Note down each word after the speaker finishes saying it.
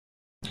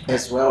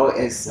as well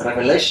as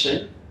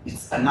revelation.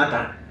 It's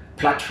another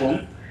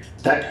platform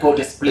that God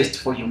has placed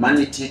for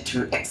humanity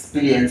to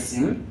experience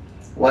Him.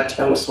 What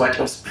else?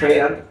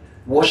 Prayer,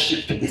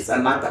 worship is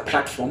another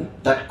platform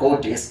that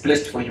God has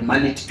placed for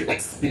humanity to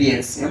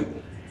experience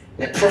Him.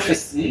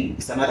 Prophecy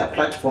is another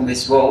platform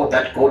as well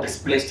that God has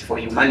placed for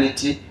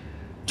humanity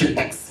to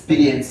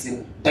experience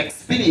Him.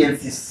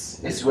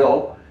 Experiences as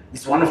well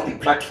is one of the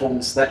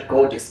platforms that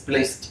God has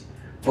placed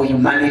for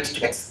humanity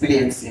to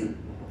experience Him.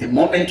 The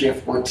moment you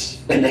have got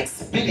an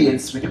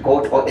experience with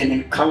God or an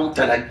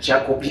encounter like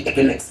Jacob, you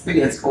can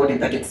experience God in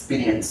that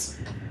experience,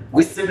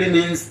 which simply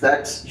means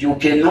that you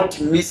cannot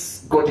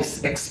miss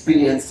God's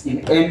experience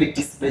in any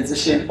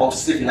dispensation of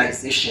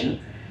civilization,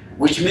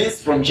 which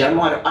means from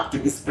January up to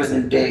this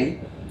present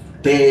day,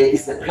 there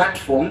is a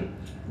platform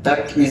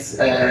that is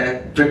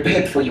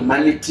prepared for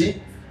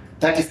humanity,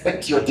 that is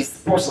at your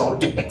disposal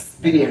to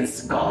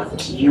experience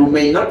God. You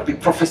may not be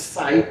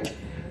prophesied,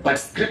 but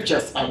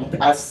scriptures are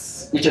with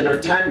us each and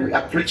every time we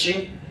are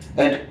preaching,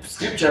 and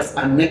scriptures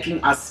are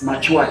making us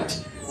matured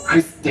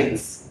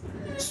Christians.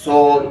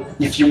 So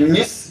if you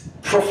miss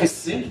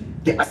prophecy,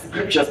 there are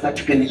scriptures that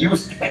you can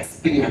use to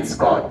experience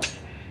God.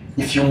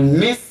 If you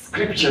miss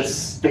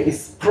scriptures, there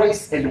is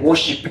praise and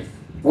worship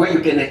where you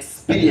can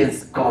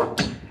experience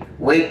God.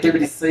 Where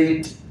David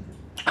said,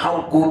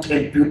 how good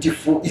and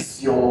beautiful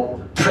is your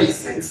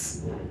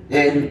presence.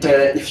 And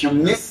if you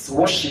miss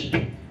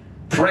worship,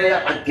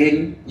 prayer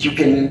again,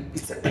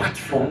 it's a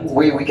platform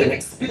where we can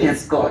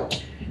experience God.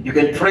 You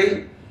can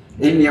pray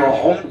in your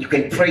home, you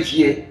can pray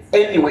here,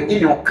 anywhere,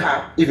 in your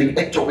car, even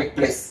at your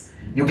workplace.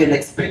 You can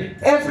experience,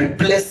 every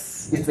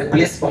place is a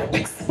place of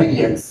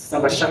experience.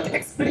 Somebody shout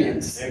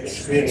experience.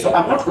 So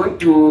I'm not going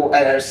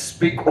to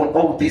speak on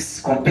all these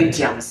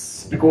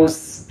compendiums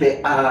because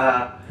they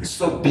are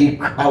so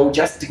big. I'll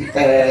just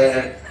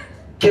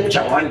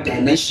capture one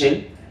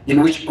dimension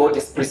in which God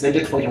is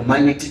presented for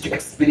humanity to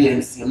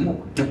experience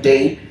Him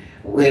today.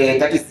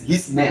 That is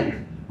His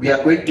name. We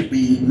are going to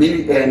be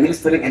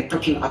ministering and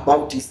talking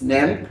about His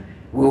name.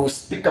 We will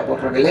speak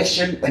about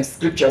revelation and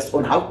scriptures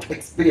on how to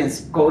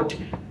experience God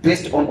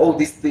based on all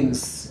these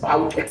things,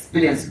 how to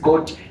experience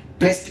God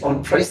based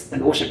on praise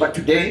and worship. But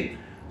today,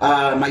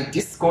 my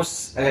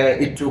discourse,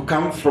 it will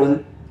come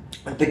from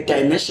the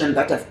dimension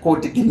that I've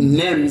called the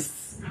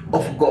names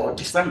of God.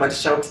 Somebody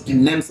shout the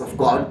names of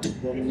God.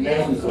 The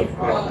names of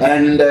God.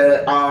 And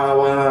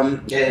our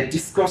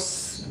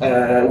discourse,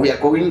 we are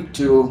going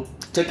to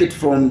take it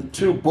from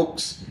two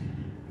books.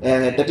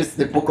 That is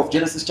the book of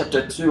Genesis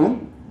chapter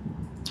 2.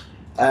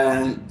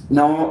 And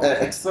now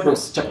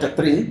Exodus chapter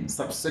 3,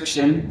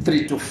 subsection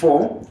 3 to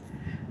 4.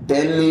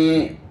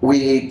 Then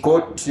we go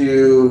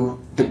to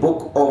the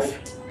book of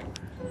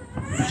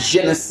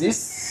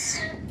Genesis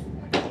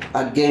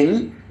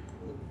again,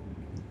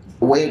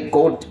 where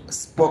God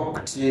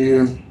spoke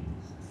to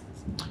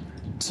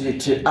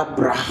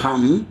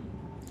Abraham,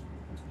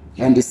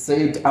 and He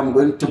said, I'm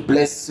going to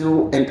bless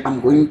you and I'm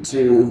going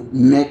to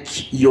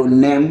make your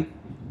name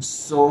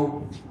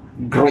so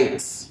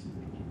great.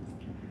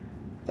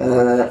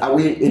 Are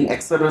we in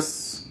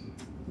Exodus?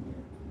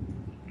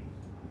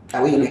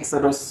 Are we in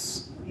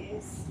Exodus?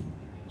 Yes.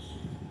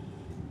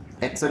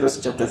 Exodus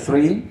chapter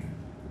 3.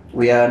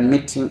 We are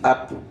meeting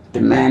up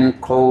the man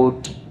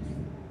called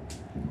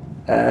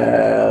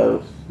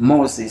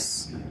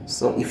Moses.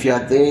 So if you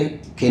are there,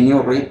 can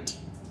you read?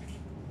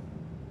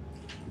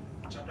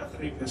 Chapter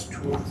 3, verse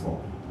 2 to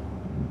 4.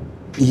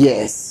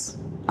 Yes.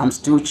 I'm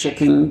still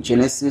checking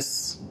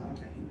Genesis.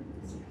 Okay.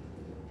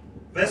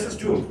 Verses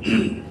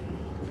 2.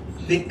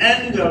 The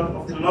angel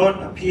of the Lord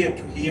appeared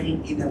to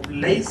him in a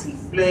blazing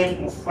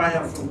flame of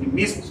fire from the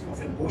midst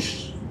of a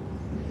bush.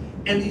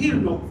 And he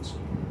looked,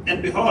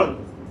 and behold,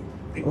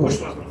 the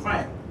bush was on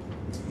fire,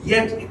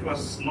 yet it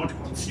was not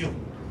consumed.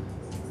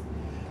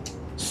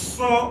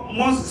 So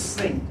Moses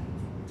said,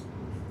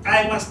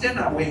 I must turn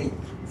away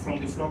from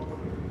the flock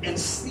and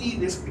see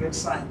this great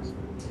sight,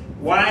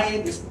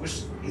 why this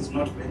bush is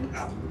not burnt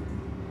up.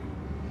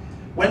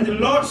 When the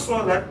Lord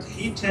saw that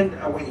he turned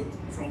away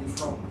from the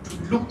flock to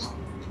look,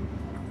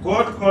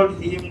 God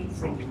called him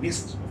from the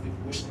midst of the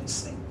bush and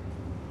said,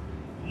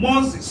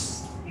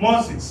 Moses,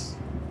 Moses.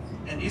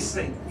 And he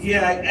said,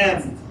 Here I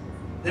am.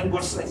 Then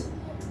God said,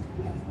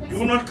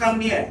 Do not come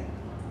near.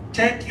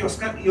 Take your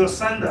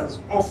sandals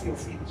off your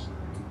feet,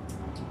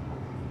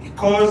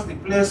 because the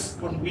place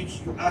on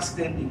which you are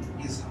standing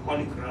is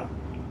holy ground.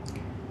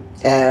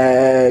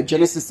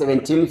 Genesis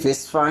 17,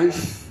 verse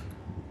 5.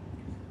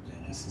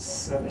 Genesis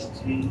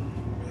 17,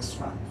 verse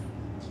 5.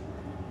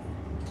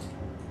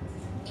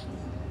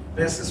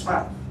 Verses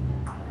 5.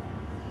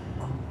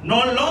 No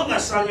longer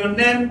shall your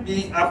name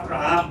be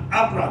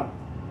Abram,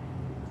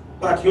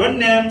 but your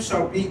name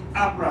shall be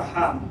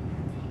Abraham,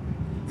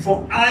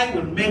 for I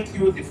will make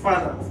you the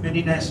father of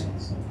many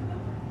nations.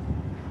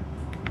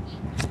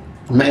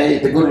 May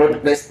the good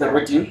Lord bless the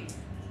reading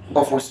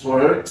of His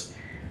word.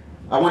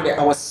 I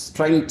was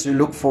trying to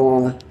look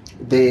for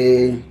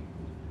the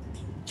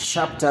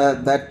chapter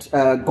that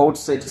God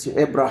said to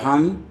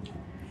Abraham,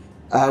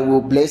 I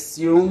will bless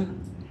you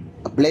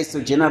bless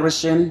your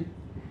generation,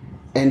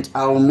 and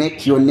I'll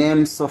make your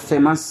name so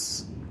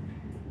famous.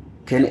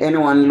 Can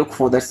anyone look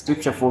for the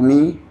scripture for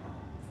me?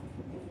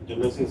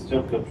 Genesis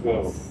chapter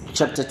 12.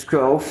 Chapter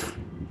 12.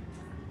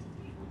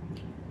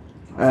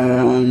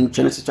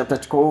 Genesis chapter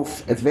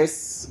 12,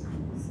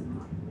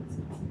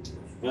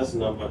 Verse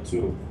number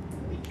 2.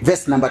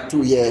 Verse number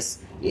 2, yes.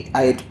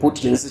 I had put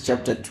Genesis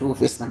chapter 2,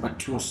 verse number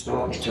 2,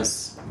 so it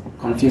was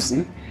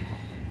confusing.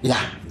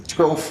 Yeah,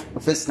 12,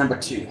 verse number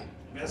 2.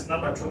 Verse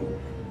number 2.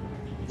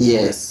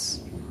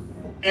 Yes.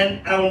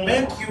 And I will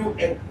make you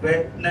a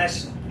great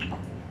nation,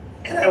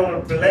 and I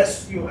will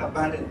bless you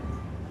abundantly,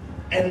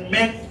 and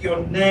make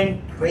your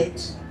name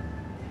great,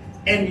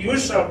 and you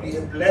shall be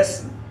a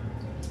blessing,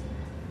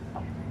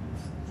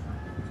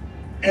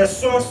 a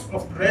source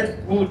of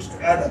great good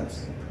to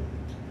others.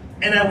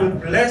 And I will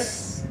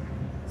bless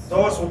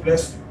those who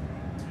bless you,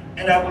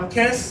 and I will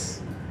curse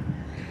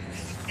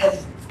and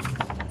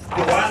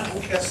the one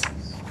who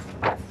curses.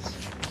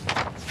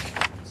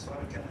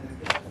 Sorry, can I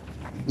repeat?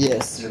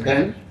 Yes, you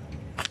can.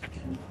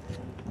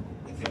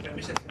 With your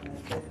permission, can I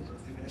repeat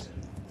the version?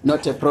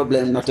 Not a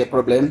problem, not a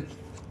problem.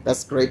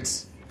 That's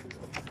great.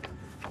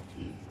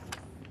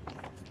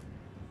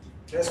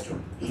 Verse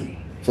 2.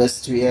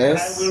 Verse 2,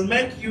 yes. I will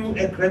make you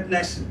a great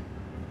nation.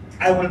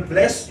 I will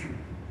bless you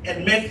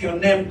and make your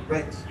name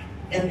great,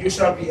 and you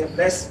shall be a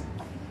blessing.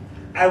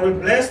 I will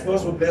bless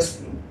those who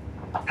bless you.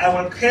 I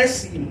will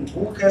curse him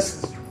who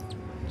curses you.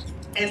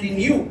 And in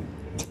you,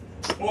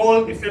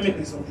 all the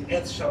families of the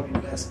earth shall be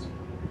blessed.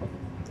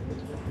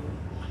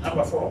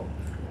 Number 4.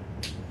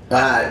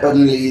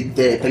 Only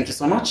there. Thank you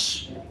so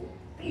much.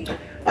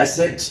 I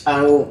said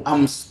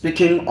I'm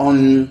speaking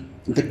on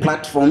the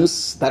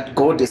platforms that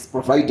God has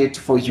provided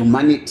for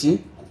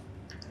humanity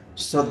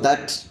so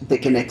that they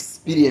can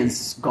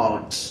experience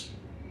God.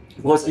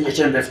 Because each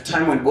and every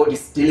time when God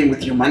is dealing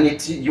with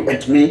humanity, you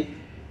and me,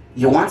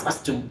 He wants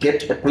us to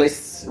get a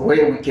place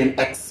where we can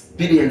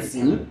experience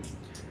Him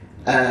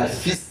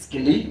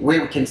physically,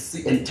 where we can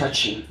see and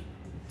touch Him.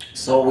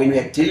 So when we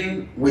are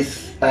dealing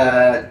with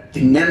the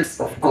names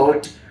of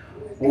God,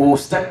 we'll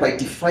start by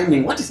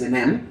defining what is a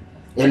name.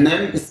 A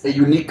name is a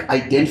unique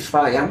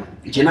identifier.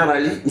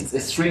 Generally, it's a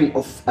string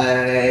of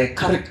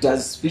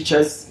characters,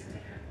 features,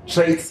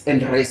 traits,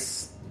 and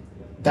race.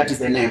 That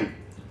is a name.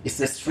 It's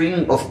a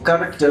string of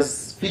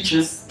characters,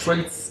 features,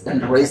 traits,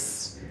 and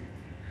race.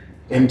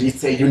 And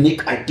it's a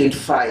unique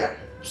identifier.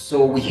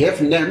 So we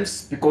have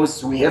names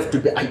because we have to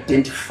be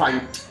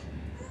identified.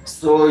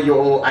 So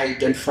your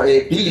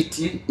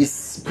identifiability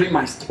is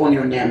premised on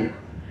your name.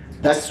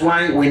 That's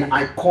why when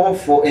I call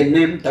for a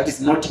name that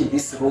is not in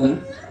this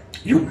room,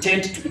 you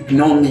tend to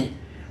ignore me.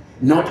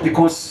 Not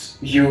because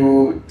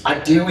you are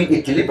doing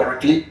it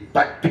deliberately,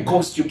 but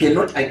because you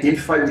cannot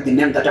identify with the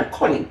name that I'm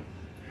calling.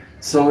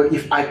 So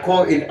if I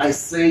call and I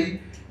say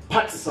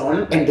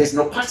Patson and there's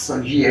no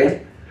Patson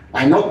here,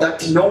 I know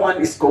that no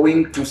one is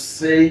going to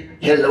say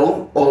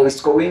hello or is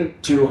going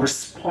to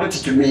respond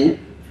to me.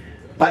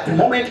 But the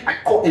moment I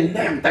call a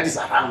name that is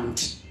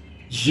around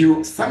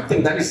you,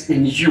 something that is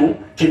in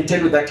you can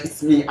tell you that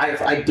it's me. I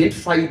have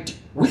identified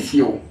with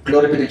you.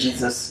 Glory be to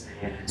Jesus.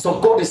 So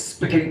God is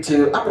speaking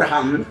to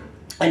Abraham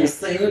and is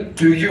saying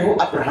to you,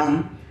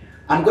 Abraham,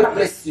 I'm going to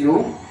bless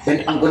you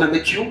and I'm going to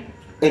make you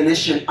a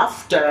nation.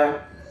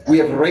 After we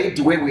have read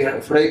where we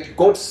have read,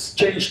 God's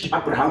changed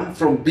Abraham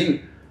from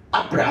being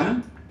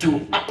Abraham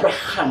to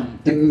Abraham.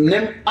 The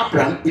name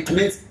Abraham, it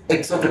means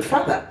exalted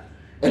father.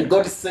 And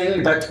God is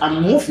saying that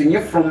I'm moving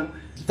you from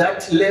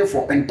that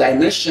level and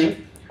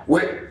dimension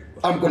where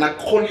I'm going to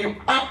call you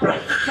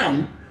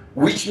Abraham,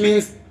 which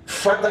means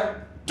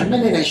father to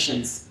many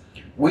nations.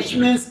 Which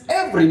means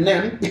every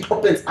name, it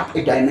opens up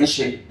a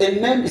dimension. A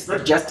name is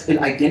not just an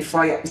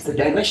identifier, it's a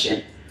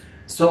dimension.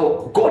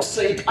 So God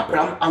said,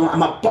 Abraham,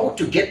 I'm about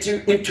to get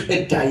you into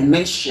a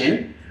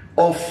dimension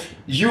of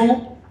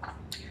you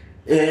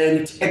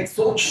and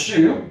exalt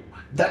you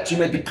that you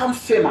may become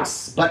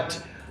famous.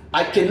 But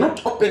I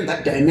cannot open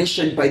that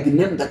dimension by the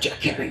name that you're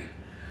carrying.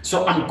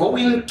 So I'm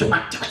going to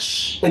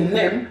attach a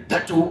name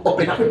that will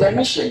open up a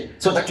dimension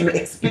so that you may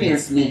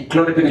experience me.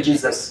 Glory be to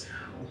Jesus.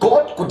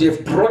 God could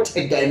have brought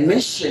a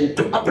dimension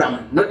to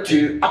Abraham, not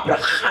to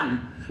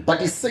Abraham,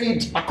 but he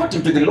said,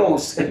 according to the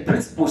laws and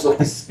principles of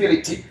the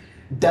Spirit,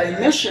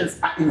 dimensions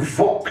are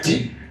invoked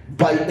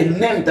by a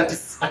name that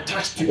is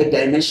attached to a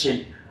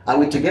dimension. Are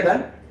we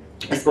together?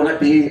 It's going to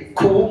be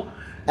cool.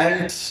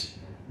 And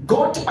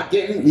God,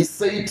 again, he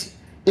said,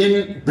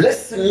 in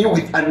blessing you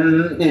with a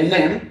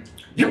name,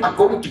 you are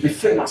going to be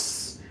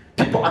famous.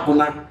 People are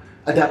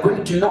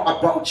going to know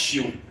about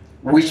you,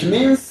 which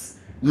means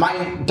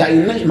my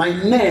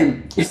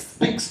name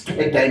speaks to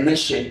a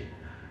dimension.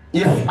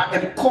 If I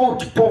am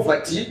called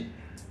poverty,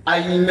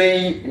 I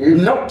may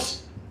not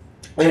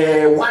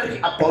worry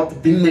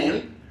about the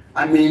name.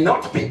 I may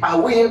not be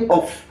aware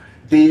of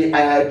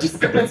the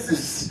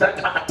discrepancies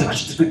that are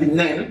attached to the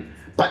name,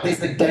 but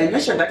there's a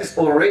dimension that is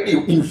already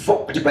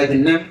invoked by the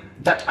name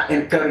that I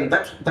am carrying.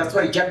 That's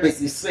why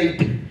Jabez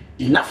said,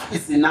 enough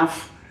is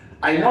enough.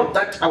 I know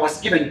that I was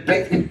given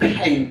birth in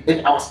pain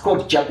and I was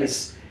called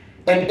Jabez.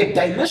 And a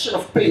dimension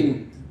of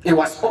pain, it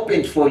was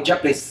opened for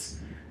Jabez,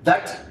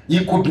 that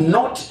he could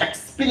not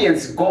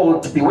experience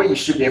God the way he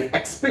should have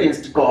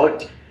experienced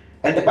God.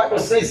 And the Bible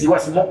says he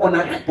was more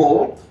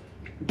honorable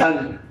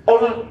than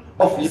all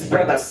of his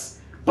brothers.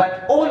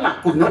 But honor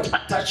could not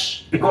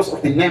attach because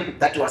of the name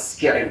that was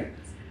carrying.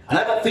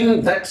 Another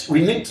thing that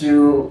we need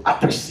to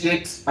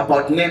appreciate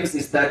about names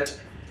is that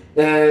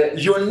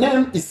your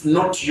name is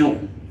not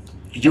you.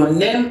 Your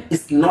name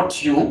is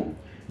not you.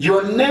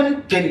 Your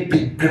name can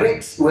be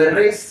great,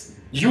 whereas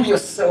you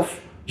yourself,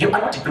 you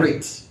are not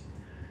great.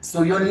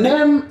 So your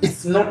name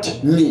is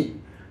not me.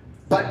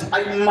 But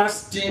I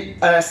must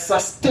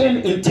sustain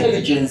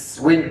intelligence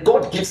when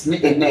God gives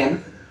me a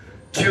name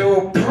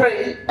to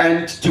pray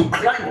and to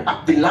climb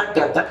up the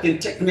ladder that can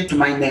take me to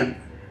my name.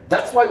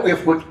 That's why we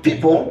have got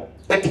people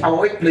at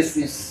our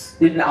workplaces,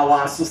 in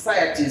our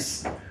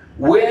societies,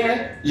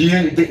 where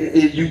you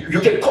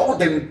can call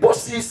them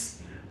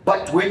bosses,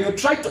 but when you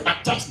try to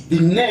attach the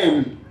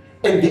name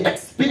and the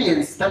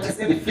experience that is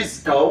in the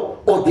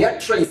physical or their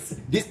traits,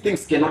 these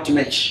things cannot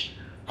match.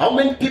 How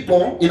many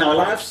people in our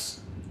lives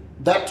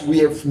that we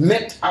have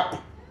met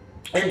up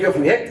and we have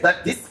heard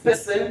that this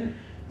person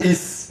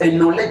is a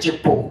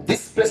knowledgeable,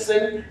 this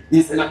person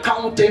is an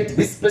accountant,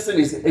 this person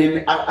is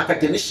an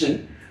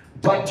academician,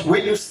 but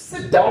when you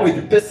sit down with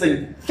the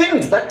person,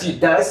 things that he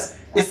does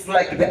is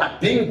like they are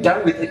being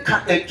done with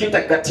a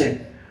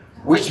kindergarten.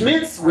 Which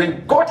means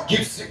when God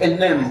gives you a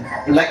name,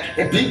 like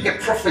being a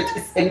prophet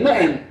is a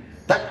name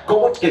that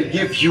God can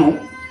give you.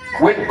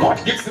 When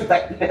God gives you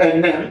that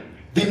name,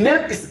 the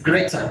name is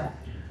greater.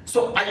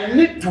 So I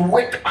need to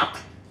wake up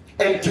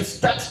and to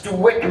start to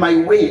work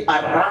my way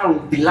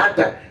around the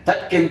ladder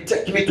that can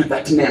take me to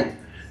that name.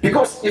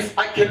 Because if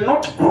I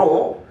cannot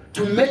grow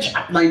to match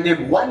up my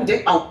name, one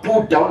day I'll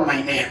pull down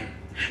my name.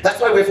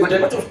 That's why we've got a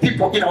lot of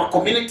people in our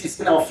communities,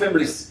 in our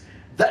families,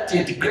 that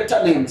had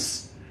greater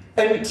names.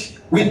 And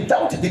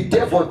without the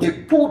devil, they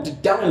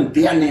pulled down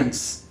their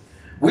names.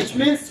 Which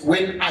means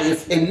when I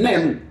have a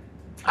name,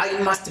 I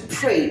must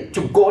pray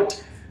to God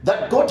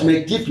that God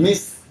may give me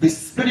the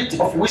spirit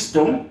of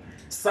wisdom,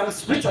 some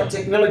spiritual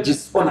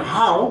technologies on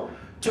how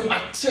to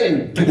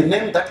attain to the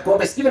name that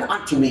God has given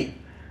unto me.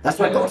 That's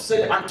why God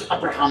said unto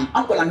Abraham,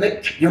 I'm going to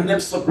make your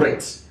name so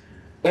great.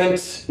 And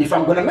if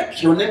I'm going to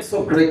make your name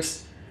so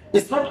great,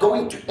 it's not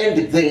going to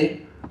end there.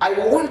 I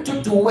want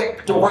you to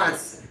work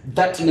towards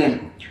that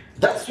name.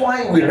 That's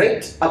why we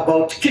read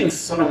about King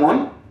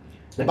Solomon.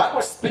 The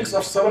Bible speaks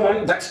of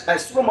Solomon, that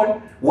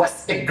Solomon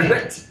was a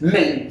great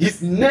man.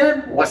 His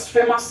name was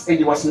famous and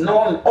he was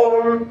known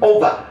all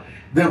over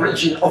the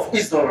region of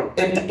Israel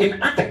and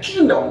in other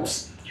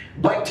kingdoms.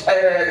 But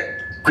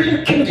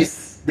Queen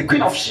Candace, the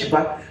Queen of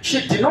Sheba,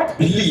 she did not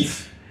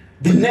believe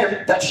the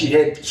name that she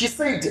had. She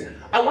said,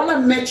 I want to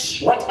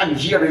match what I'm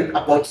hearing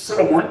about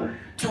Solomon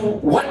to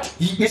what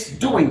he is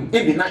doing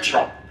in the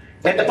natural.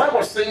 And the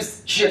Bible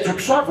says she had to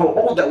travel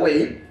all the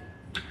way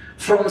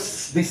from the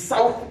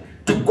south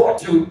to go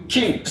to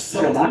King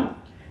Solomon.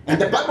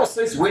 And the Bible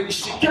says when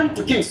she came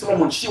to King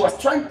Solomon, she was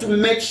trying to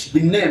match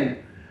the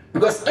name,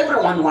 because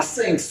everyone was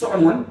saying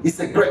Solomon is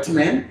a great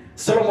man,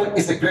 Solomon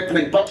is a great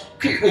man. But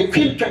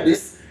Queen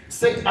Candace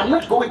said, I'm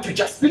not going to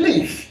just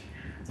believe,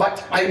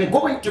 but I'm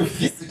going to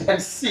visit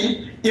and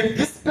see if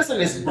this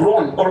person is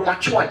grown or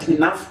matured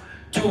enough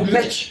to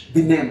match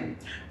the name.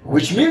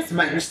 Which means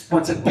my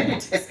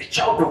responsibility as a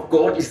child of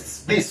God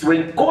is this: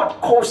 when God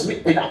calls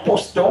me an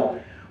apostle,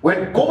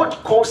 when God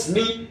calls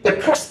me a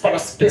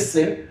prosperous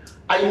person,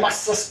 I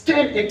must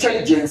sustain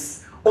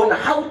intelligence on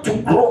how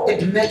to grow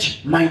and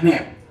match my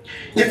name.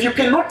 If you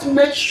cannot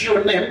match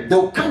your name, there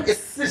will come a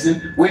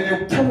season when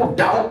you pull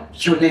down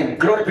your name.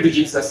 Glory be to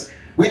Jesus.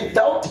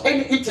 Without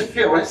any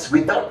interference,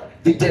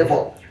 without the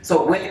devil.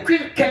 So when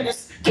Queen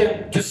Candace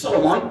came to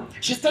Solomon,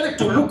 she started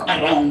to look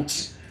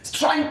around,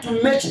 trying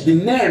to match the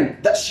name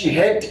that she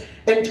had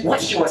and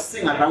what she was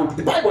seeing around.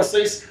 The Bible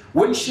says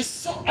when she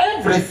saw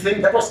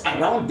everything that was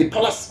around the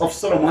palace of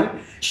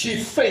Solomon, she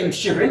fainted,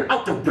 she ran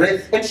out of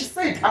breath, and she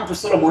said unto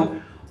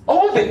Solomon,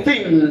 all the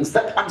things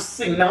that I'm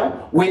seeing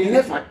now were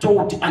never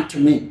told unto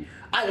me.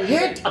 I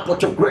heard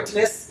about your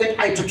greatness and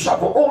I had to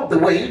travel all the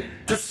way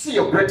to see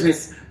your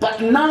greatness.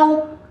 But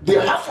now the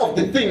half of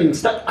the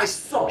things that I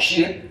saw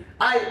here,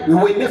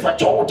 were never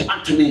told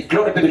unto me.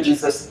 Glory be to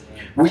Jesus.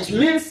 Which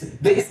means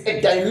there is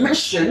a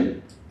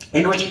dimension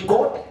in which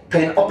God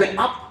can open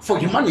up for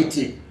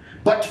humanity.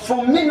 But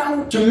for me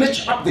now to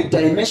match up the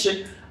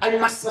dimension, I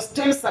must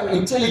sustain some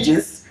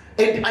intelligence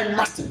and I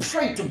must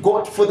pray to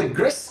God for the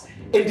grace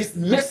and His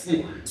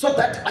mercy so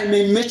that I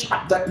may match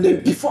up that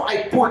name before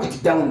I pull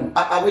it down.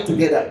 Are we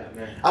together?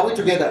 Are we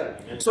together?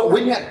 So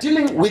when you are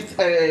dealing with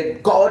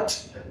God,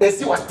 as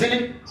He was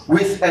dealing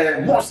with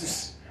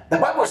Moses, the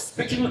Bible is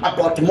speaking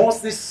about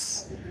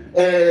Moses.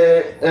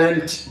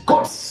 And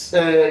God,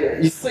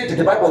 he said,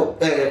 the Bible,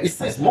 it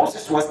says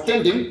Moses was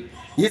tending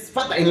his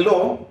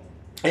father-in-law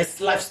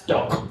as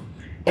livestock.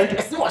 And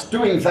as he was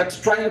doing that,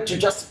 trying to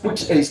just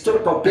put a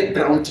historical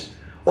background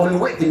on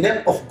where the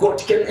name of God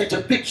came into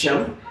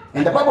picture,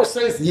 And the Bible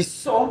says he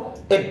saw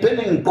a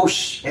burning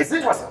bush. As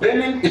it was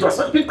burning, it was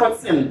not being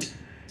consumed.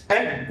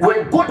 And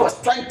when God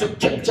was trying to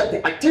capture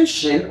the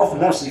attention of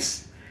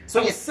Moses,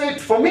 so he said,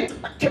 for me to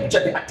capture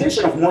the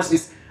attention of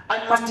Moses,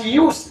 I must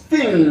use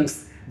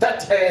things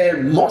that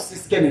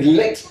Moses can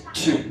relate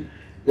to.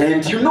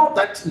 And you know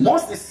that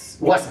Moses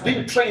was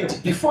being trained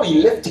before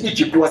he left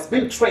Egypt. He was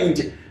being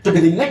trained to be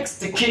the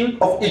next king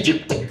of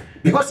Egypt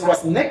because he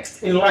was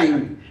next in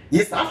line.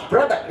 His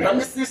half-brother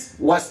Ramesses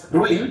was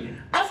ruling.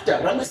 After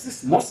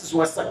Ramesses, Moses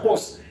was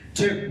supposed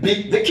to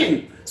be the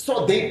king.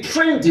 So they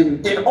trained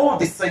him in all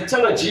the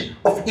psychology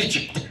of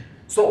Egypt.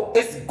 So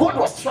as God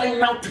was trying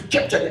now to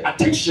capture the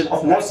attention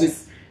of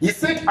Moses, he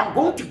said, I'm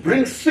going to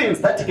bring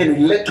things that he can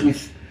relate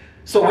with.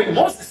 So when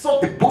Moses saw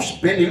the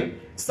bush burning,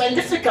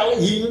 scientifically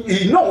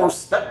he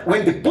knows that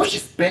when the bush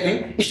is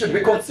burning, it should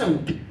be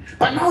consumed.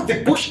 But now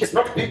the bush is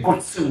not being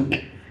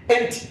consumed.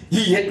 And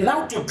he had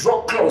now to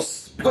draw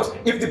close. Because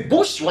if the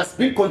bush was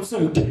being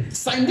consumed,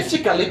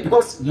 scientifically,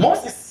 because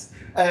Moses,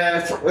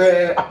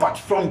 apart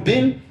from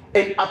being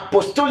an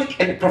apostolic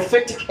and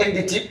prophetic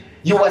entity,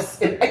 he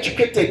was an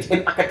educated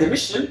and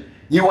academician,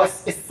 he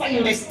was a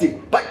scientist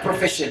by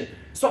profession.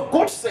 So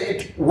God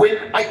said,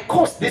 when I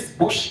cause this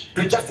bush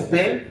to just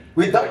burn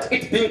without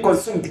it being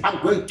consumed,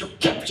 I'm going to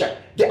capture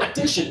the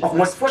attention of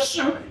Moses. For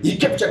sure, he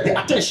captured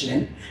the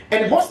attention.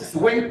 And Moses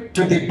went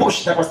to the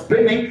bush that was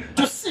burning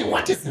to see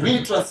what is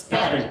really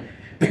transpiring.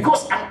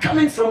 Because I'm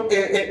coming from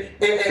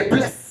a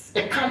place,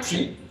 a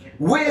country,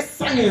 where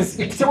science,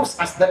 it tells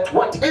us that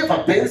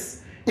whatever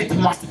burns, it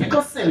must be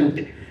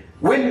consumed.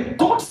 When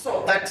God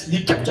saw that,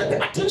 he captured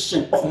the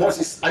attention of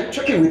Moses. Are you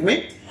tracking with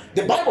me?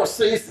 The Bible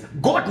says,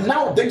 God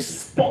now then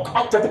spoke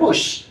out of the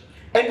bush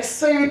and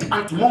said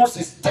unto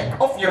Moses,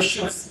 take off your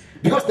shoes,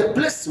 because the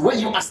place where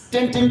you are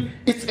standing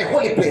is a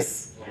holy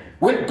place.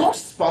 When God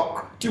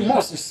spoke to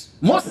Moses,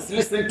 Moses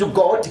listened to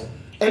God,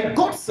 and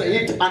God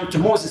said unto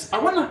Moses, I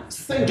want to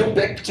send you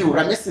back to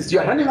Ramesses. You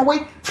are running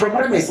away from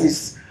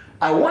Ramesses.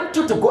 I want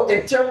you to go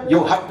and tell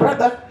your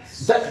half-brother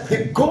that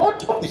the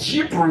God of the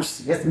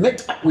Hebrews has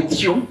met up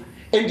with you,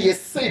 and he has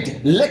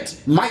said, let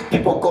my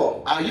people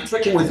go. Are you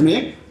tracking with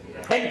me?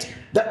 And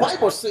the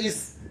Bible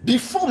says,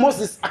 before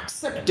Moses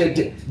accepted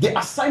the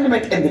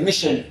assignment and the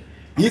mission,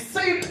 he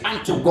said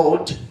unto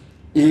God,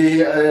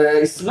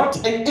 it's not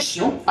an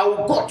issue, I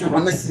will go to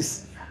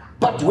Ramesses.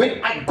 But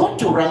when I go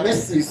to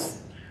Ramesses,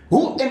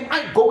 who am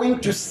I going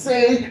to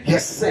say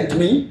has sent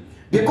me?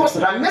 Because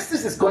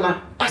Ramesses is going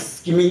to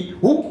ask me,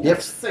 who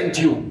have sent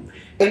you?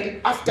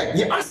 And after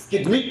he asked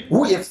me,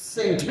 who have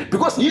sent me?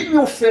 Because he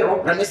knew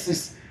Pharaoh,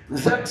 Ramesses,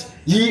 that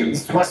he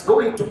was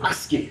going to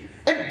ask him.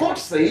 And God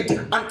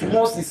said unto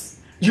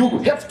Moses, you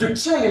have to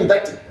tell him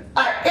that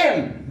I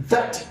am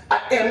that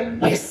I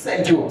am has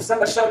sent you.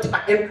 Somebody shout,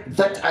 I am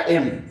that I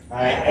am.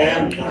 I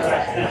am.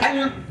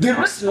 And the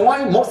reason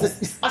why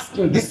Moses is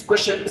asking this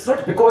question is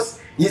not because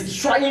he's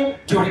trying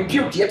to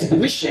repudiate the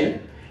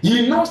mission.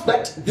 He knows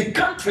that the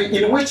country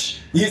in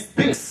which he is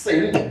being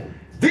sent,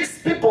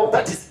 these people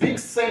that is being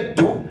sent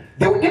to,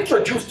 they were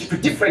introduced to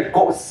different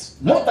gods,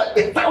 more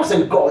than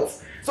 1,000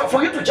 gods. So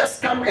for you to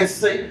just come and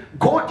say,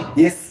 God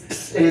has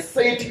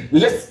said,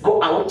 let's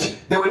go out,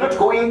 they were not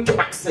going to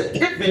accept.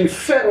 Even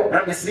Pharaoh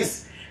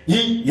Ramesses,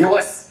 he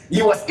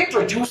was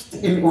introduced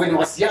when he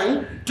was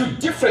young to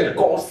different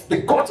gods, the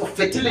gods of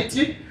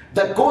fertility,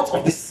 the gods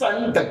of the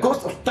sun, the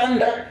gods of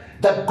thunder,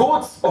 the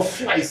gods of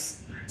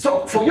flies.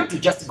 So for you to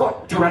just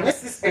go to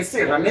Ramesses and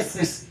say,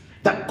 Ramesses,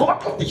 the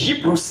God of the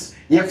Hebrews,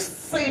 he has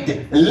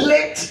said,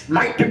 let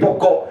my people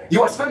go. He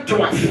was going to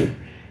laugh.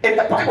 And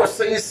the Bible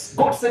says,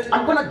 God said,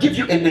 I'm going to give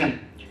you a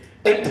name.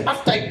 And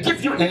after I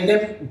give you a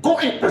name, go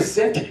and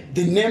present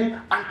the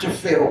name unto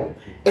Pharaoh.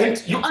 And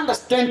you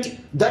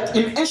understand that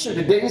in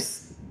ancient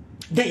days,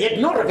 they had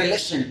no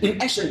revelation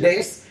in ancient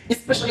days,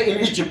 especially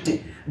in Egypt,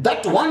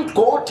 that one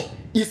God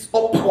is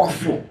all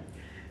powerful.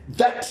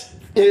 That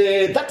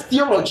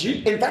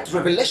theology and that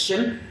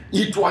revelation,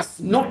 it was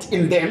not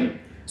in them.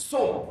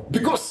 So,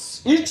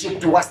 because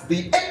Egypt was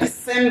the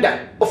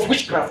epicenter of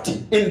witchcraft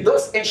in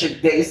those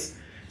ancient days,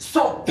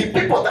 so the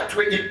people that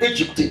were in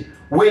Egypt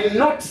were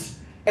not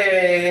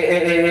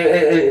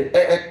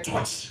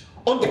taught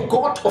on the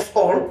God of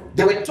all.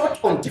 They were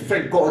taught on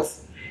different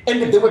gods.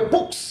 And there were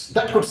books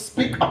that could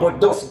speak about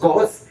those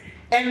gods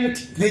and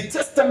the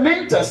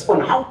testamenters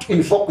on how to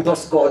invoke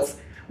those gods.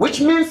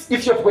 Which means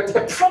if you've got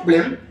a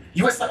problem,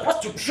 you are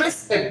supposed to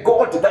trace a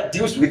God that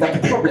deals with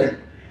that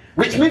problem.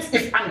 Which means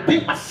if I'm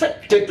being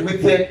affected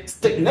with the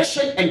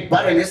stagnation and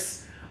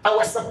barrenness, I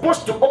was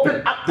supposed to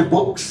open up the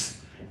books.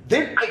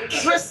 Then I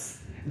trace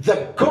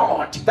the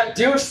God that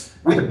deals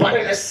with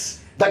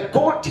barrenness, the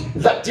God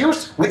that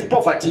deals with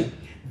poverty.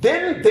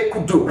 Then they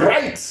could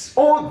write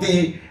all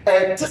the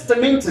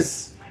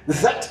testaments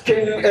that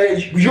can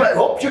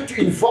help you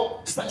to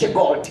invoke such a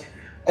God.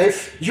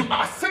 If you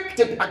are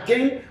affected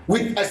again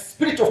with a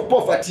spirit of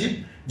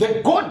poverty,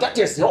 The God that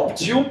has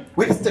helped you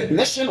with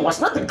stagnation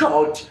was not the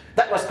God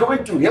that was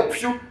going to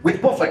help you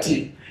with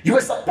poverty. You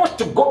were supposed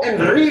to go and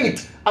read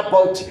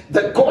about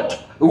the God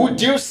who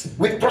deals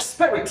with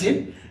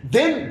prosperity.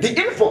 Then the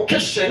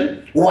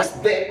invocation was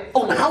there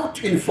on how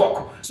to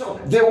invoke. So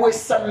there were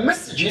some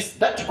messages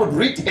that you could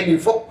read and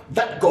invoke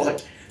that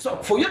God. So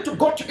for you to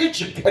go to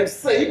Egypt and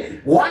say,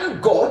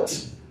 one God,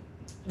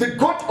 the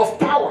God of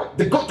power,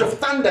 the God of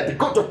thunder, the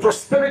God of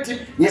prosperity,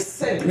 he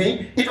sent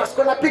me, it was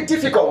going to be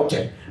difficult.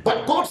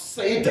 But God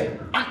said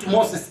unto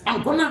Moses,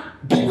 I'm going to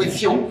be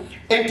with you.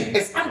 And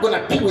as I'm going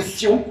to be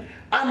with you,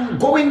 I'm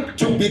going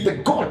to be the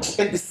God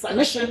and the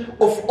summation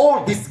of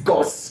all these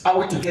gods. Are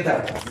we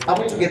together? Are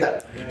we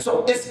together?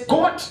 So as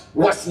God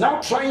was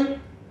now trying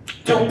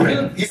to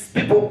bring these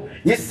people,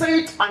 he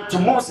said unto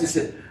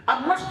Moses,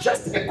 I'm not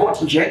just a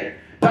God yet,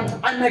 but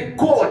I'm a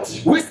God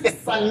who is a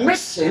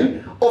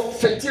summation of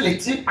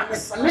fertility and a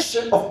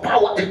summation of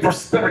power and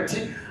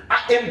prosperity.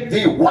 I am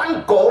the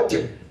one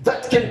God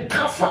that can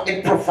cover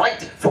and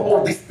provide for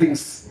all these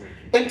things.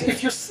 And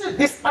if you see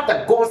these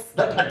other gods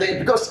that are there,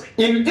 because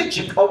in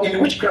Egypt or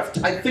in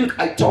witchcraft, I think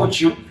I told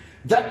you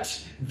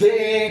that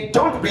they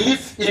don't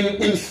believe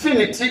in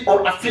infinity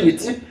or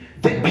affinity.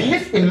 They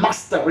believe in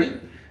mastery,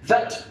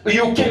 that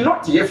you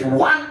cannot have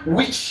one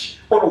witch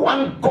or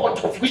one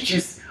god of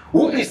witches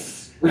who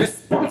is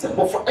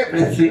responsible for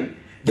everything.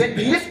 They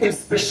believe in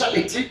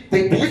speciality,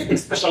 they believe in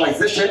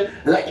specialization,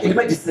 like in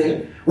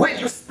medicine, where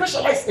you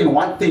specialize in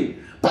one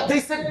thing. But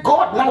they said,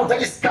 God now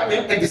that is coming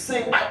and is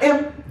saying, I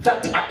am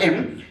that I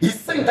am. He's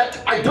saying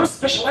that I don't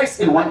specialize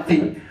in one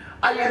thing.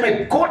 I am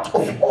a God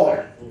of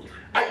all.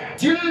 I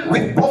deal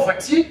with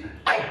poverty,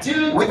 I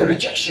deal with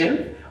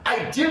rejection,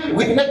 I deal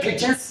with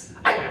negligence,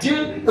 I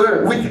deal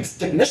with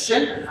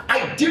stagnation,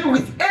 I deal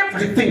with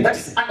everything that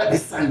is under the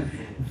sun.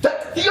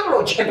 That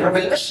theology and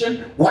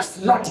revelation was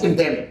not in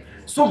them.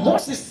 So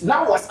Moses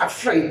now was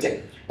afraid.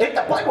 And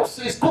the Bible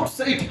says, God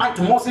said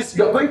unto Moses,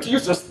 you are going to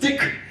use your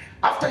stick.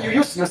 After you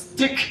use your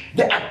stick,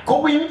 they are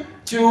going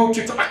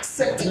to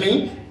accept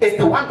me as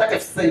the one that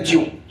has sent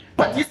you.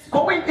 But he's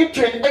going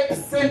into an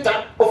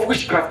epicenter of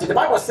witchcraft. The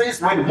Bible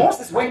says when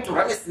Moses went to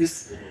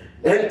Ramesses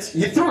and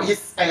he threw his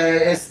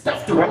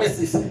staff to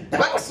Ramesses, the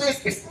Bible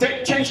says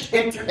it changed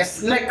into a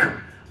snake.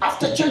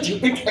 After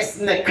changing into a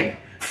snake,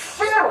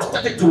 Pharaoh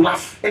started to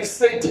laugh and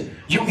said,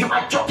 you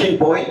are joking,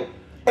 boy.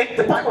 And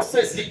the Bible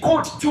says he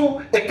called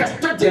a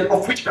custodian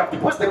of witchcraft,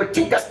 because there were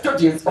two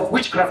custodians of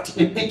witchcraft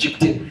in Egypt,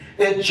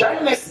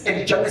 Jannes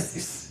and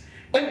Jameses.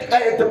 And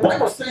the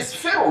Bible says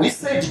Pharaoh, he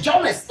said,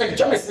 Jannes and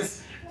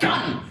Jameses,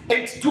 come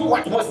and do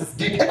what Moses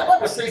did. And the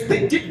Bible says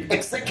they did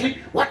exactly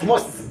what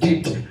Moses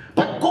did.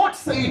 But God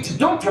said,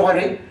 don't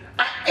worry,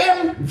 I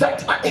am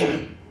that I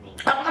am.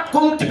 I'm not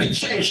going to be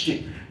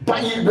changed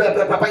by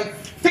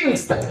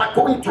things that are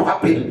going to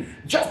happen.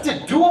 Just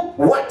to do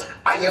what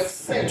I have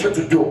sent you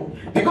to do.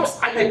 Because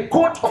I'm a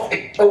God of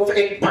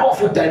a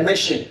powerful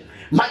dimension.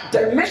 My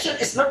dimension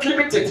is not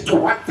limited to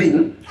one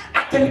thing.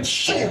 I can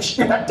change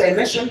in that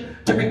dimension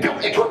to become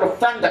a God of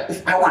thunder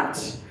if I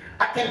want.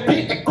 I can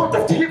be a God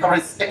of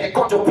deliverance and a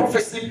God of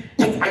prophecy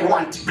if I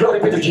want. Glory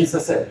be to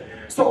Jesus.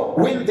 So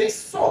when they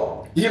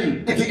saw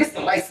him, the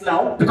Israelites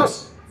now,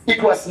 because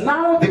it was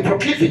now the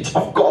proclivity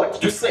of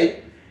God to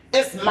say,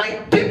 as my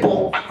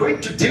people are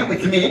going to deal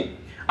with me,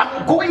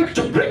 I'm going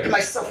to break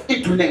myself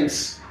into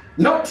names.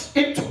 Not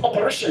into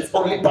operations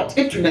only, but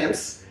into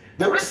names.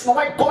 The reason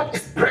why God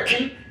is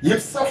breaking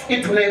himself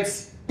into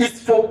names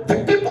is for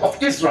the people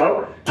of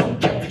Israel to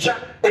capture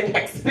and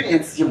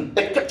experience him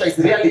and capture his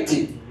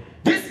reality.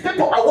 These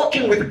people are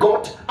working with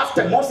God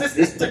after Moses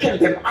has taken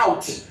them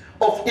out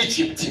of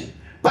Egypt.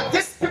 But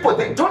these people,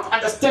 they don't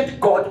understand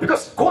God,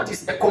 because God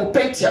is a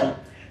compendium.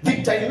 The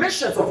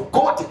dimensions of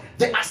God,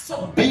 they are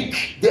so big,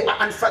 they are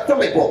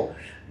unfathomable.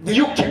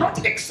 You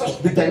cannot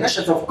exhaust the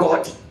dimensions of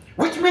God,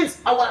 which means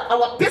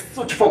our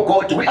pursuit for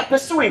God, we are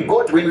pursuing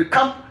God when we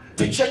come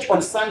to church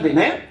on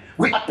Sunday,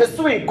 we are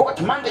pursuing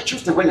God Monday,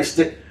 Tuesday,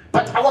 Wednesday.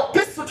 But our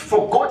pursuit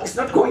for God is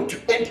not going to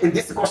end in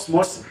this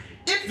cosmos.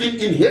 Even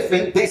in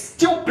heaven, there's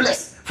still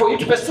place for you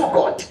to pursue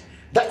God.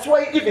 That's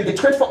why even the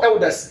 24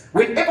 elders,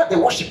 whenever they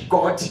worship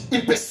God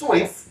in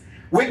pursuance,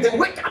 when they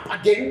wake up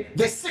again,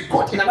 they see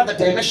God in another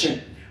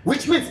dimension.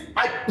 Which means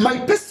my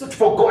pursuit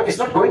for God is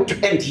not going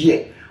to end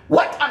here.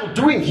 What I'm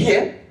doing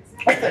here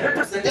is a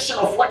representation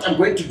of what I'm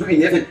going to do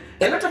in heaven.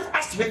 A lot of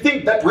us, we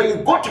think that when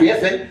we go to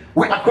heaven,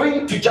 we are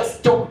going to just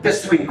stop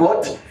pursuing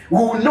God. We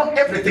will know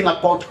everything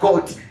about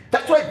God.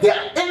 That's why there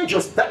are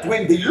angels that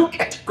when they look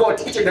at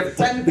God each and every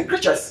time, the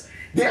creatures,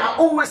 they are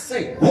always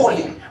saying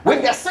holy.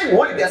 When they are saying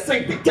holy, they are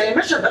saying the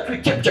dimension that we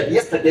captured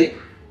yesterday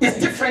is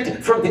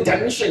different from the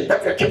dimension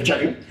that we are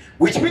capturing.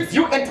 Which means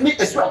you and me,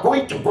 as we are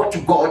going to go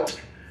to God,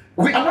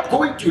 we are not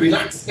going to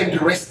relax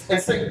and rest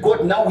and say,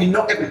 God, now we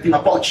know everything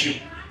about you.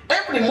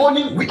 Every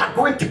morning we are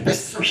going to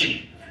pursue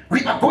him.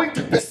 We are going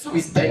to pursue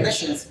his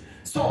dimensions.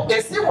 So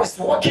as he was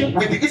walking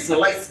with the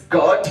Israelites,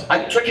 God,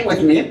 are you tracking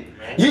with me?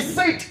 He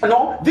said,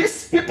 no,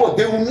 these people,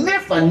 they will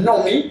never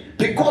know me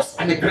because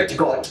I'm a great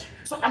God.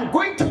 So I'm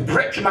going to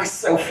break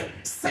myself,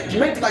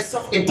 segment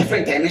myself in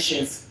different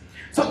dimensions.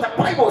 So the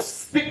Bible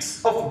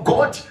speaks of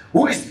God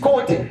who is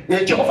called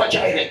Jehovah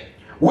Jireh.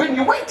 When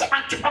he went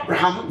unto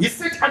Abraham, he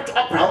said unto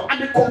Abraham,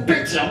 I'm a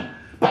compendium,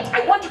 but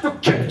I want you to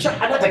capture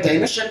another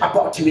dimension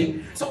about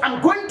me. So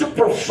I'm going to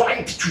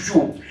provide to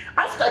you.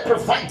 After I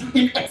provide you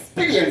in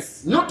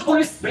experience, not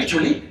only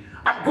spiritually,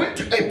 I'm going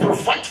to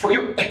provide for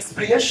you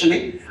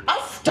experientially.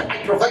 After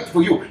I provide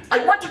for you,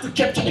 I want you to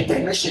capture a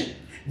dimension.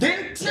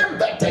 Then tell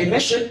that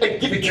dimension and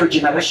give it to your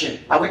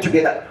generation. Are we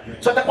together?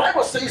 So the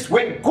Bible says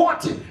when God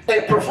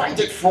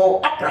provided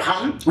for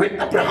Abraham, when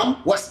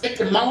Abraham was at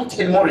the Mount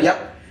in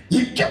Moriah,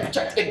 he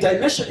captured a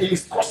dimension in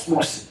his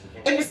cosmos.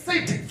 And he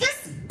said,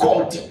 this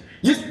God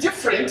is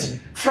different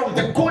from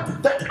the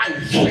God that I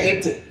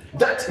had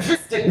that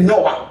visited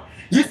Noah.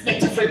 He's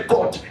a different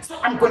God. So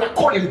I'm going to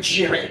call him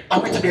Jireh.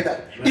 Are we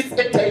together? It's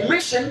a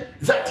dimension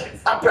that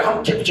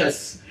Abraham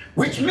captures,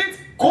 which means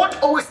God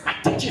always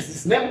attaches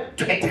his name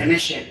to a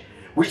dimension.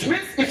 Which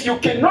means if you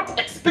cannot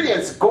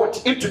experience God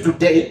into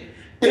today,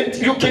 and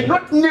you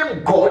cannot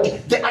name God,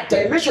 there are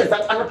dimensions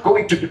that are not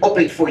going to be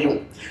opened for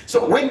you.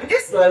 So when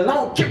Israel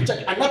now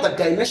captured another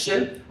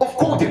dimension of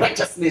called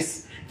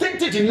righteousness, they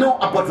didn't know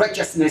about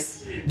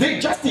righteousness. They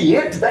just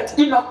heard that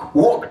Enoch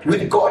walked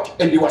with God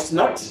and he was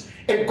not,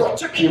 and God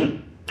took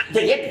him.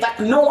 They heard that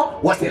Noah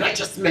was a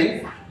righteous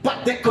man,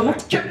 but they could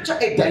not capture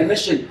a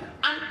dimension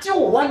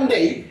until one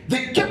day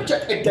they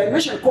captured a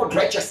dimension called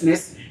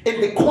righteousness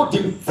and they called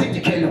him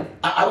Tzidkenu.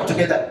 Are we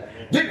together?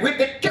 Then when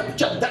they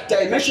captured that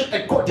dimension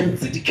and called him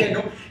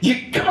Tzidkenu,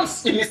 he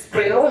comes in his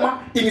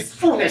preloma, in his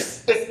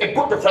fullness, as a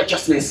God of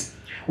righteousness.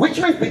 Which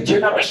means the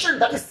generation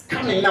that is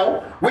coming now,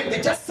 when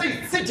they just say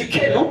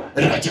Tzidkenu,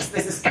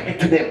 righteousness is coming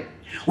to them.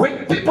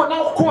 When people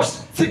now call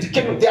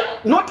Tzidkenu, they are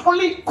not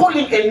only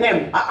calling a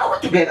name. Are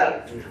we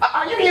together?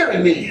 Are you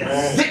hearing me?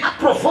 Yes. They are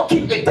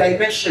provoking a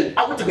dimension.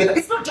 Are we together?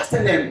 It's not just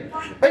a name.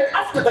 And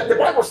after that, the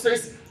Bible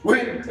says,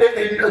 when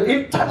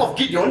in time of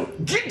Gideon,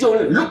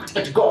 Gideon looked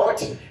at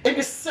God and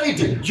he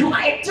said, you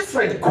are a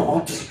different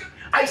God.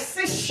 I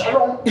see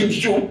shalom in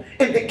you,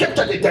 and they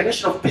captured the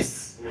dimension of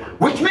peace.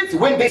 Which means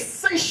when they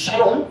say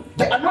shalom,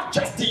 they are not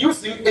just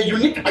using a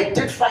unique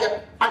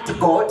identifier unto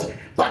God,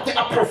 but they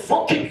are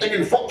provoking and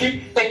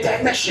invoking a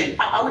dimension.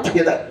 Are we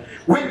together?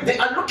 When they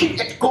are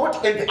looking at God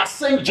and they are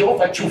saying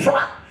Jehovah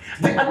Juvah,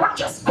 they are not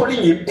just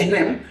calling him a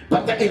name,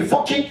 but they're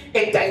invoking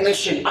a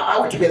dimension.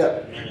 Are we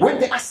together? When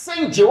they are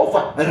saying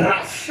Jehovah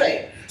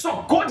Rapha,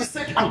 so God is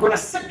saying, I'm going to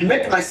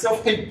segment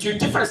myself into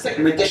different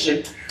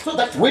segmentation, so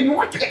that when you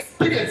want to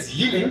experience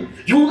healing,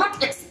 you will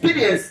not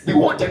experience the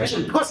whole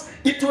dimension, because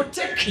it will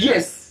take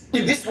years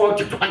in this world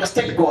to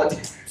understand God.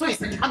 So he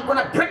said, I'm going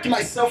to break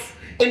myself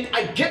and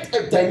I get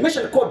a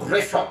dimension called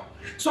Rapha.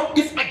 So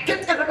if I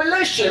get a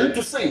revelation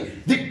to say,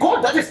 the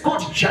God that is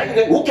called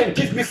Jireh, who can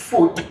give me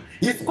food,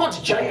 he's called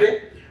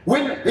Jireh.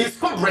 When he's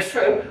called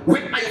Rapha,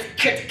 when I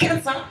get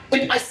cancer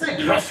and I say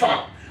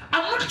Rapha,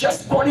 I'm not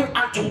just calling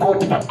unto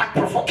God, but I'm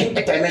provoking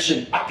a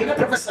dimension. I cannot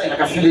prophesy like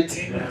I feel it.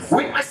 Yes.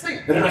 When I say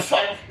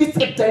Rapha, it's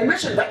a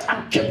dimension that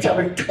I'm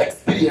capturing to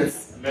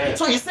experience. Amen.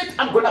 So he said,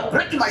 I'm going to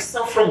break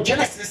myself from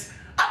Genesis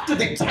up to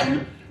the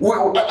time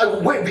where we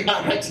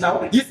are right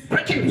now. He's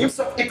breaking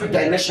himself into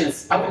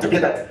dimensions. Are we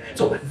together?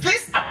 So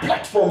these are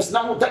platforms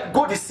now that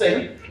God is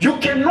saying, you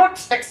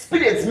cannot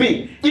experience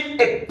me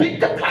in a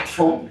bigger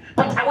platform,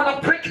 but I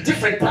want to break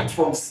different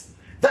platforms.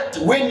 That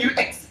when you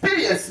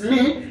experience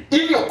me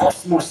in your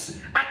cosmos,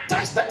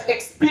 attach that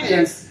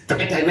experience to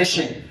a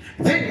dimension.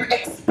 Then you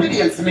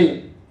experience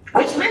me.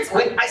 Which means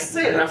when I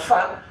say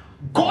Rapha,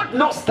 God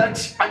knows that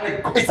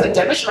it's a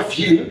dimension of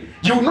healing.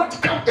 You will not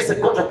come as a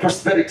God of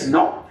prosperity,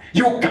 no.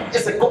 You will come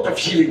as a God of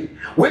healing.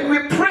 When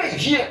we pray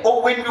here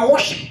or when we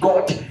worship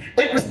God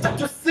and we start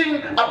to sing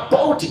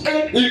about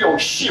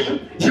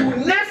Elohim, you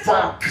will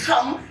never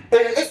come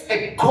as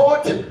a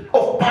God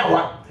of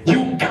power.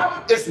 You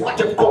come as what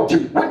you called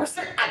him. When you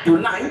say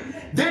Adonai,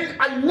 then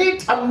I'm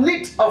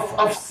need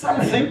of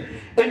something,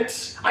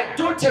 and I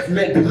don't have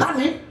maybe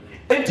money,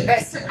 and I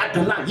say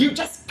Adonai. You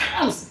just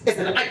comes as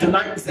an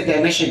Adonai, is a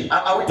dimension.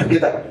 Are we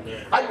together?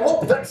 I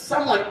hope that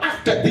someone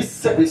after this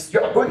service, you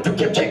are going to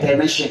capture a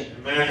dimension.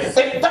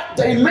 And that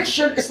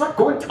dimension is not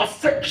going to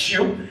affect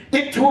you.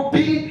 It will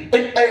be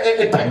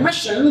a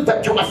dimension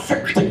that will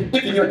affect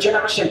even your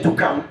generation to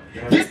come.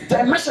 This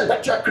dimension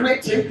that you are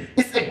creating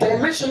is a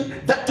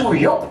dimension that will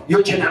help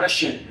your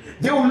generation.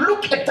 They will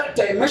look at that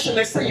dimension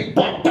and say,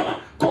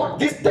 Baba, call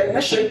this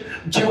dimension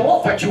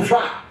Jehovah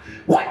Juvah.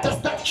 What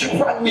does that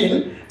Juvah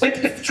mean? And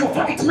if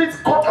Juvah, it means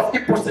God of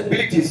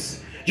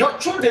impossibilities. Your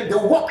children, they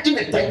walk in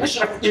a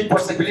dimension of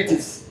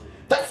impossibilities.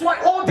 That's why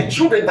all the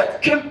children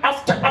that came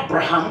after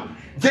Abraham,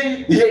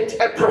 they had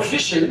a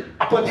provision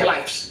upon their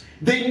lives.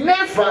 They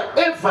never,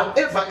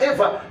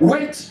 ever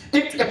went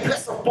into a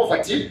place of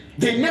poverty.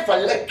 They never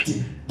left.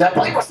 The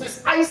Bible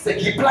says Isaac,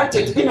 he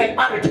planted in an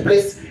arid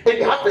place and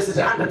he harvested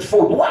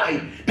 100-fold.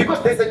 Why?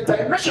 Because there's a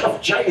dimension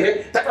of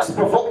Jireh that was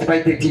provoked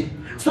by the deep.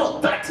 So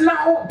that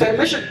now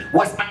dimension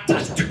was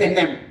attached to a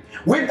name.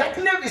 When that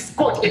name is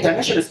called, a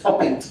dimension is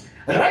opened.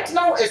 Right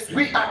now, as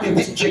we are in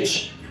this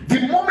church,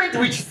 the moment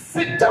we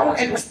sit down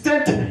and we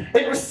stand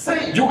and we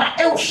say, you are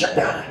El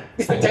Shaddai,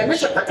 it's a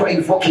dimension that we're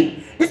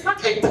invoking. It's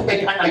not an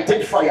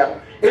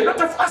identifier. A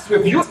lot of us,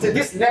 we've used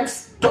these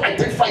names to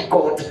identify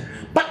God.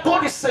 But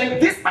God is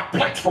saying these are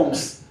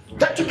platforms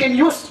that you can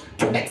use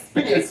to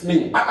experience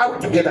me. Are we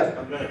together?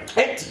 Amen.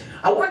 And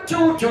I want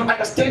you to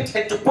understand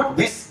and to put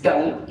this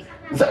down,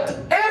 that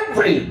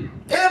every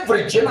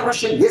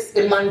generation is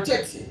a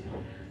mandate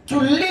to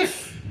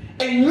live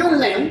a new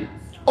name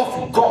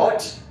of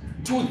God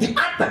to the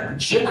other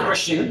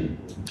generation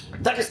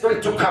that is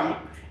going to come.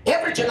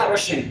 Every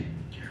generation.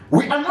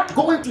 We are not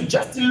going to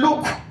just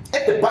look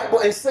at the Bible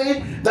and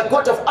say the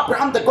God of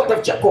Abraham, the God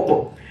of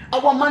Jacob.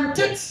 Our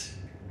mandate,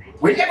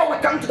 whenever we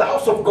come to the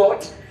house of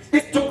God,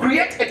 is to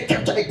create and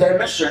capture a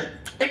dimension.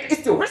 It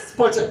is the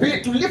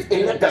responsibility to leave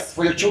a legacy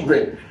for your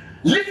children.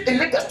 Leave a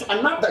legacy to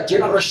another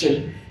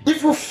generation.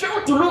 If you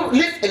fail to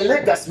leave a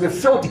legacy, we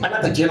failed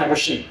another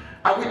generation.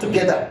 Are we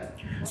together?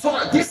 So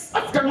this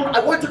afternoon, I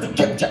want you to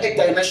capture a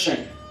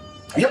dimension.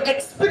 Your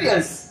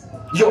experience,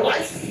 your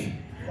life,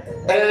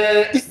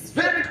 is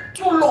very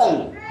too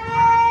long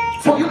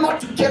for you not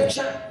to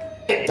capture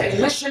a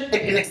dimension and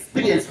an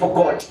experience for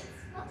God.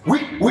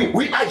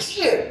 We are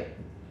here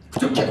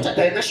to capture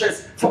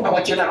dimensions for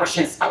our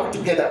generations. Are we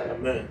together?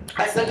 Amen.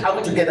 I said, are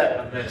we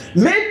together? Amen.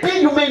 Maybe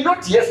you may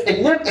not have a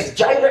name as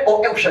Jireh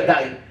or El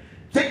Shaddai.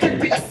 There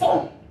can be a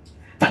song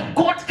that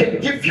God can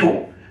give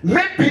you.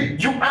 Maybe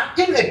you are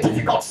in a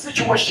difficult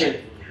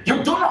situation.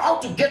 You don't know how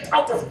to get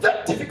out of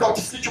that difficult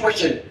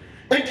situation.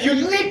 And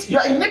you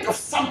are in need of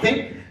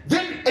something.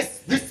 Then as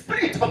the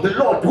Spirit of the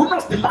Lord, who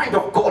knows the mind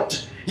of God,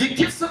 He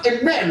gives you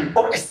a name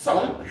or a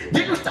song.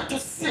 Then you start to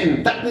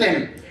sing that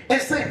name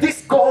and say,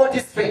 this God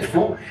is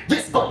faithful.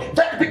 This God.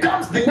 That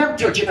becomes the name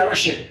to your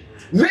generation.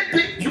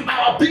 Maybe you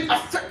are being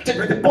affected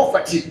with the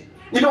poverty.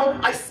 You know,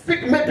 I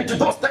speak maybe to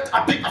those that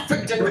are being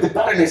affected with the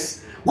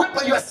barrenness.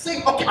 Whereby you are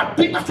saying, okay, I'm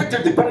being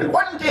affected with the barrenness.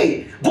 One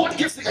day, God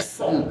gives you a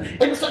song.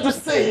 And you start to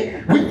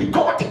say, with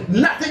God,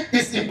 nothing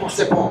is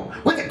impossible.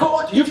 With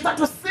God, you start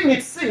to sing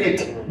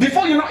it.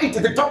 Before you know it,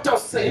 the doctor will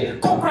say,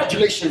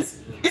 congratulations.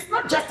 It's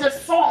not just a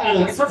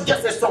song. It's not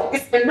just a song.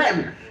 It's a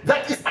name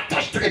that is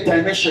attached to a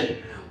dimension.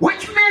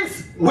 Which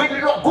means when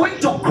you are going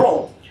to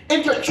grow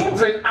and your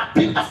children are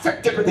being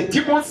affected with the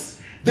demons,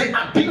 they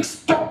are being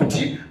stopped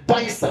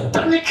by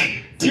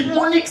satanic,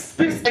 demonic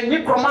spirits and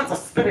necromancer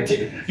spirit.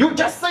 You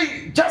just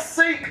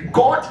say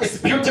God is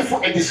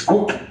beautiful and is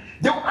good.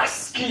 They'll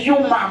ask you,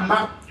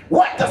 Mama,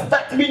 what does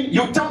that mean?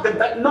 You tell them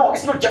that no,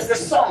 it's not just a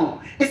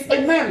song. It's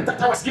a name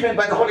that I was given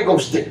by the Holy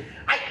Ghost.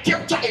 I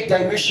capture a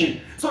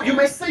dimension. So you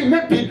may say,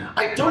 maybe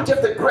I don't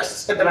have the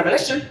grace and the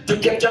revelation to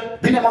capture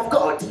the name of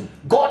God.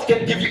 God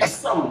can give you a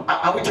song.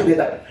 Are we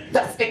together?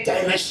 That's a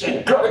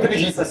dimension. Glory to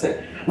Jesus.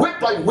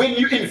 Whereby when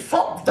you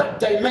invoke that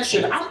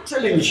dimension, I'm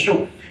telling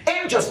you,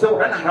 angels will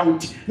run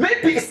around.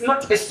 Maybe it's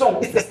not a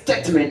song, it's a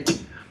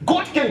statement.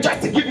 God can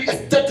just give you a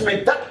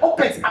statement that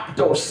opens up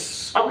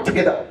doors. Are we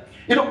together?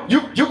 You know,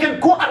 you can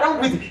go around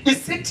with,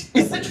 is it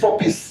for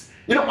peace?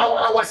 You know,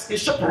 I was in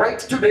shop right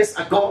 2 days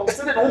ago. A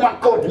certain woman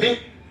called me,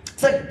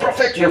 said,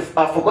 Prophet, you have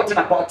forgotten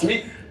about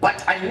me,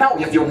 but I now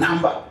have your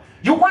number.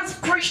 You once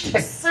preached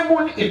a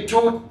sermon in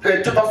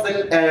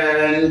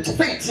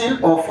 2013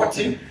 or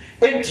 14,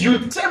 and you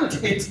termed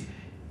it,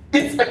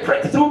 it's a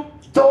breakthrough,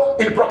 though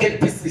in broken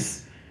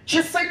pieces.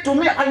 She said to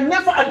me, I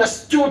never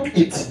understood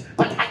it,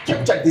 but I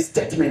captured this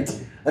statement.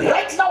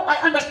 Right now, I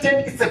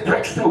understand it's a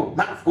breakthrough,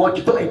 man of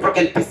God, though in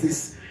broken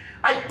pieces.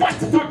 I passed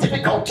through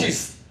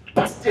difficulties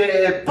past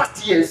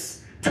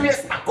years, 2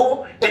 years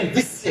ago, and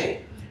this year.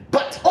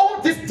 But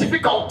all these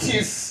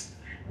difficulties,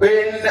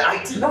 when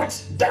I did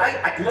not die,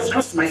 I did not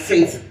lose my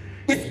faith.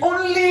 It's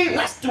only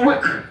last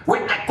week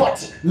when I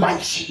got my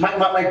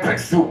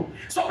breakthrough.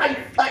 So I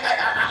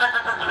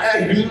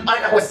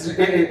was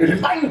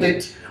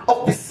reminded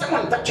of the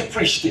sermon that you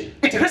preached. It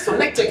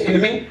resonated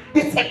in me.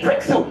 It's a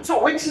breakthrough.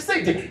 So when she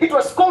said it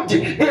was called,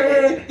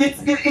 it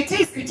is.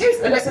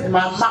 And I said,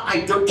 Mama,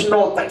 I don't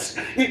know that.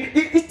 It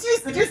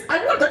is.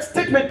 I know that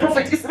statement,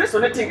 Prophet, is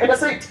resonating. And I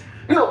said,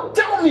 you know,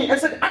 tell me. I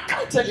said, I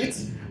can't tell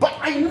it, but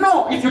I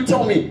know if you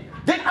tell me.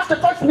 Then after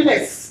 5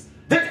 minutes,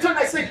 then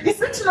I said, is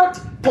it not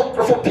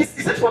for peace?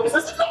 Is it for peace?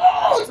 I said,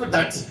 no, it's not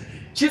that.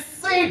 She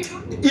said,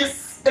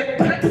 it's a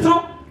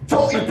breakthrough,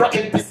 though in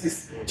broken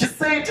pieces. She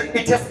said,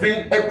 it has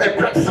been a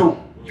breakthrough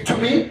to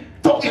me,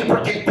 though in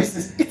broken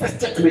pieces. It's a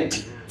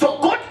statement. So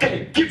God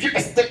can give you a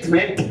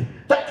statement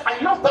that I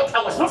know that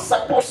I was not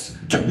supposed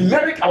to be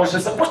married, I was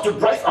not supposed to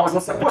drive, I was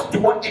not supposed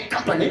to own a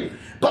company,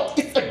 but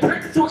it's a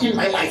breakthrough in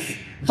my life,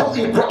 though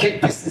in broken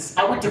pieces.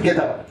 Are we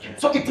together?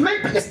 So it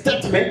may be a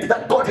statement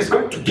that God is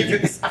going to give you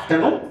this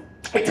afternoon.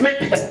 It may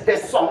be a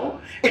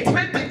song. It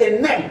may be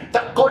a name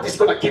that God is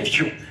going to give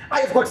you.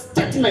 I've got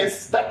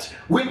statements that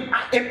when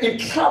I am in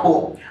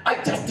trouble, I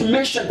just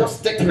mention those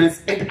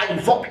statements and I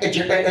invoke a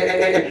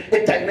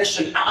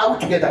dimension. Are we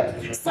together?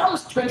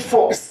 Psalms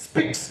 24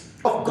 speaks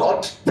of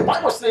God. The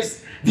Bible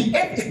says, the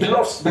earth is the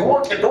Lord's, the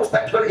world and those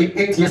that dwell in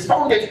it. He has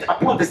founded it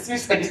upon the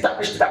seas and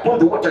established it upon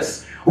the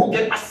waters. Who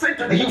can ascend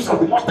to the hills of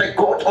the Most High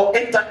God or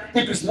enter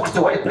into his most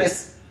holy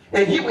place?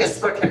 And he who has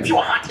got a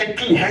pure heart and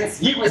clean hands,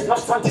 he who has not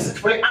sown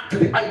deceitfully unto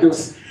the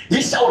idols,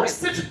 he shall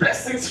receive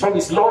blessings from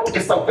his Lord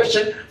and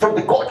salvation from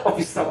the God of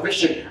his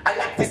salvation. I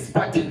like this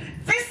part.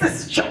 This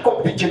is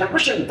Jacob, the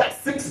generation that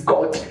seeks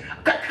God.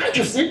 Can't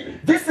you see?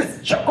 This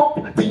is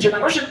Jacob, the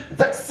generation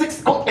that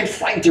seeks God and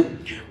find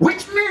him.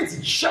 Which means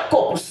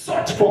Jacob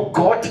sought for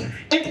God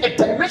and a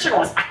dimension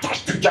was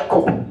attached to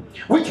Jacob.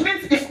 Which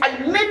means if I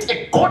need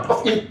a God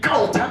of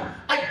encounter,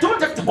 I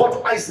don't have to go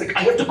to Isaac,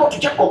 I have to go to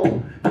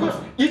Jacob. Because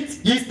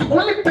he's the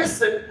only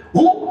person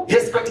who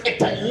has got a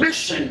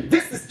dimension.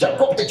 This is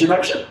Jacob, the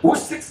generation who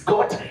seeks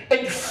God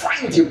and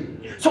find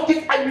him. So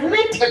if I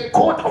need a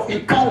God of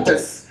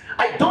encounters,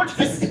 I don't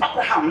visit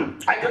Abraham,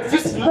 I don't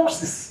visit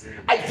Moses,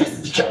 I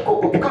visit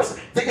Jacob, because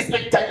there is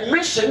a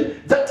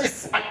dimension that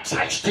is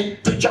attached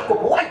to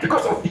Jacob. Why?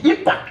 Because of the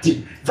impact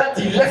that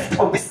he left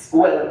on this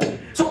world.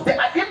 So there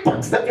are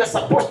impacts that we are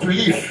supposed to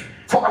leave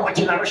for our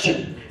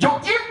generation. Your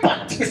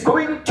impact is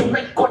going to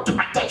make God to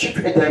attach you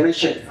to a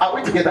dimension. Are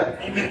we together?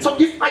 Amen. So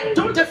if I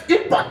don't have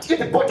impact in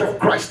the body of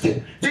Christ,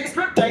 there is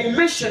no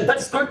dimension that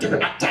is going to be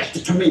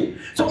attached to me.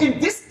 So in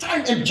this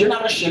time and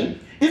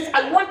generation, if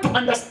I want to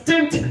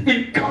understand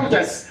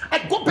encounters, I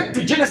go back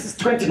to Genesis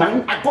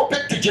 29, I go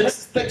back to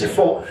Genesis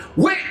 34,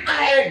 where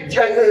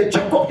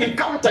Jacob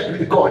encountered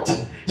with God.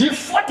 He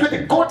fought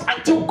with God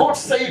until God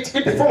said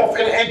in the form of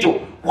an angel,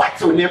 "What's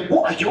your name?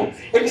 Who are you?"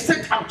 And he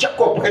said, "I'm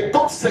Jacob." And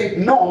God said,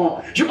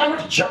 "No, you are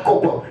not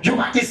Jacob, you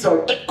are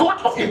Israel," a God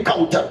of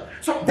encounter.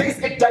 So there is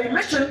a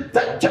dimension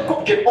that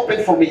Jacob can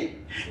open for me.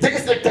 There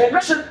is a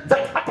dimension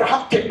that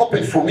Abraham can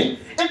open for me.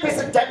 And there's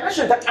a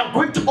dimension that I'm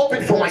going to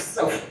open for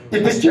myself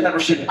in this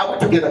generation. Are we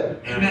together?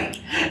 Amen.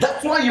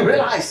 That's why you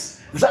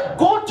realize that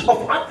God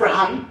of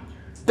Abraham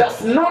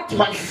does not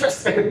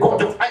manifest as the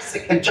God of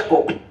Isaac and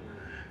Jacob.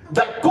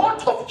 The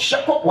God of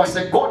Jacob was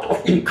a God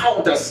of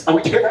encounters. Are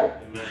we together?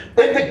 Amen.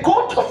 And the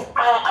God of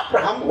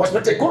Abraham was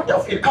not a God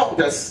of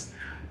encounters.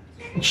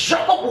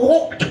 Jacob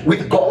walked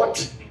with God.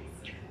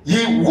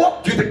 He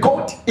walked with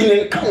God in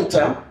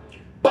encounter.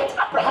 But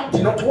Abraham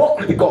did not walk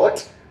with God,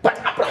 but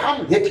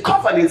Abraham had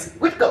covenants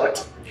with God.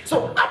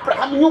 So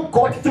Abraham knew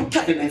God through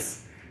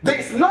covenants. There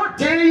is no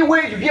day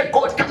where you hear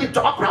God coming to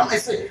Abraham and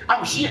say,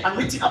 "I'm here, I'm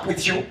meeting up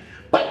with you."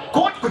 But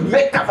God could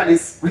make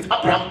covenants with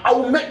Abraham. "I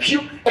will make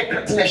you a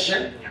great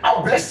nation.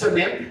 I'll bless your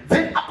name."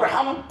 Then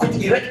Abraham could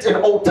erect an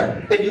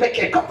altar and make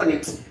a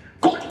covenant.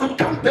 God could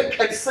come back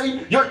and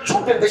say, "Your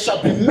children, they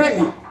shall be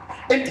many.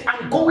 And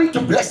I'm going to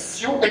bless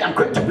you, and I'm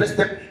going to bless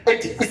them." And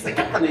it's a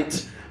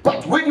covenant.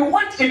 But when you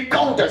want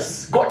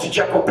encounters, go to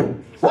Jacob.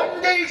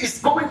 One day he's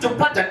going to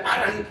Padan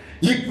Aram.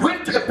 He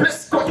went to a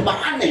place called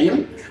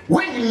Mahanaim,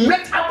 where he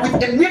met up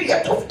with a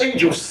myriad of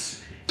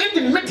angels. In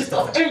the midst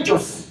of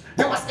angels,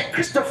 there was a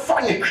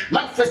Christophanic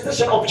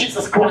manifestation of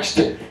Jesus Christ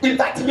in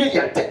that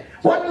myriad.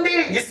 One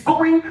day he's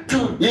going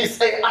to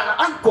his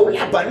uncle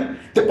Laban.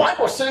 The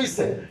Bible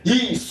says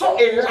he saw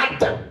a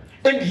ladder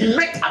and he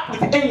met up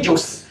with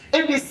angels.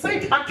 And he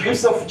said unto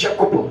himself,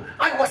 "Jacob,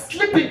 I was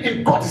sleeping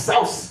in God's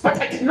house,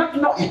 but I did not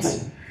know it."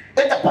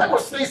 And the Bible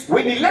says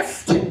when he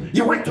left,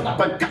 he went to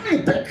Laban.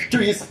 Coming back to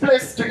his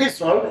place to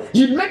Israel,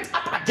 he met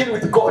up again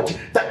with God,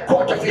 the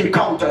God of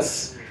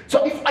encounters.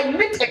 So if I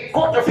meet a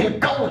God of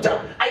encounter,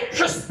 I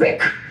trace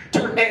back to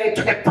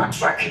a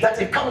patriarch that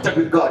encountered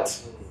with God.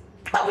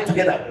 Are we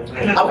together?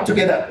 Amen. Are we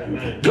together?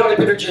 Amen. Glory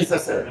be to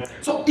Jesus. Amen.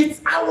 So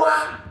it's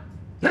our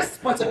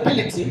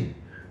responsibility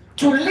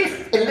to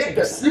leave a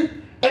legacy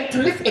and to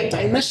leave a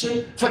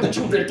dimension for the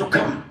children to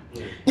come.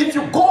 If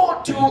you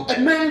go to a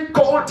man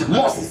called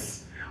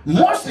Moses,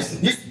 Moses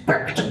he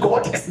spoke to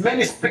God as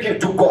man is speaking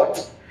to God.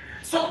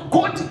 So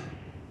God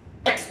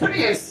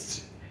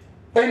experienced,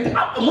 and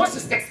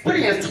Moses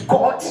experienced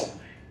God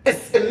as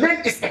a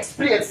man is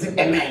experiencing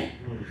a man.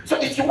 So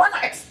if you want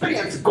to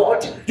experience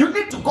God, you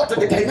need to go to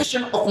the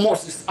dimension of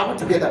Moses. Are we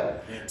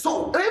together?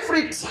 So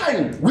every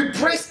time we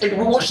praise and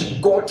we worship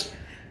God,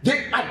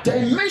 there are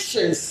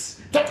dimensions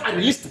that are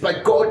released by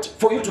God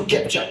for you to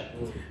capture.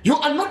 You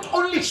are not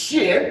only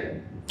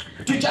here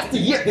to just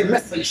hear the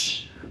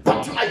message,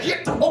 but you are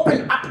here to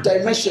open up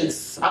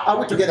dimensions. Are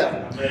we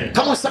together? Amen.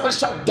 Come on, somebody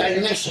shout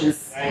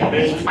dimensions.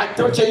 Amen. I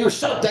told you,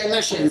 shout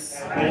dimensions.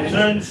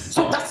 Amen.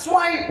 So that's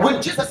why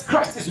when Jesus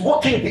Christ is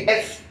walking the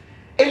earth,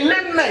 a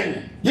lame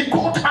man, he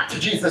called out to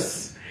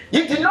Jesus.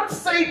 He did not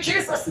say,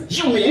 "Jesus,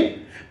 heal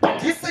me,"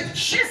 but he said,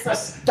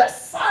 "Jesus, the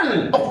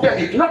son of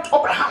David," not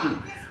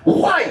Abraham.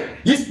 Why?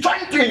 He's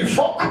trying to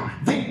invoke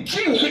the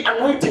kingly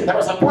anointing that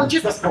was upon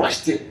Jesus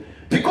Christ.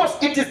 Because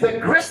it is the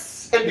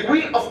grace and the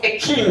will of a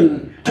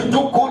king to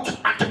do good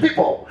unto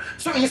people.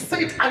 So he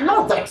said, "I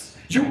know that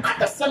you are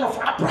the son of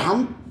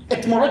Abraham,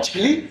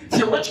 etymologically,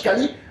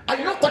 theologically. I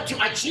know that you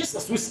are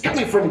Jesus who is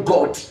coming from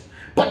God.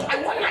 But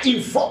I want to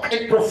invoke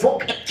and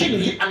provoke a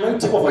kingly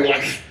anointing over your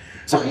life."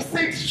 So he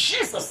said,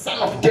 "Jesus, son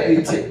of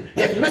David,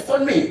 have mercy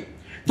on me."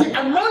 The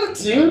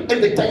anointing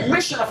and the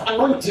dimension of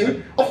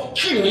anointing of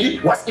kingly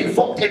was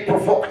invoked and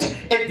provoked,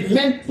 and the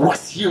man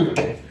was healed.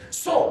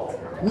 So,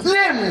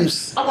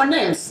 names, our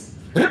names,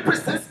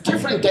 represents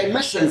different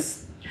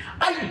dimensions.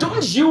 I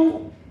don't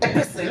you a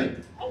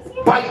person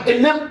by a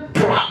name,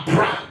 bra.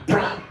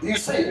 You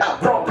say,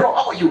 bro,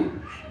 how are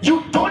you?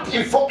 You don't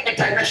invoke a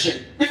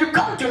dimension. If you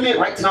come to me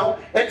right now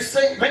and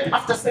say, maybe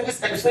after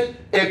service, and you say,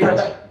 hey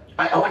brother,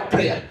 I want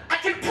prayer. I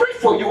can pray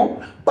for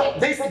you, but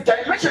there's a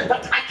dimension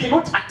that I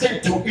cannot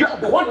attend to. You are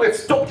the one who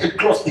has stopped and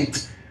closed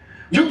it.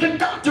 You can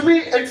come to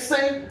me and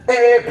say,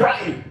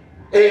 Brian,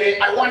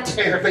 I want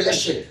a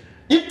revelation.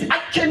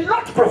 I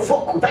cannot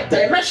provoke that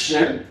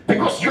dimension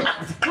because you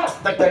have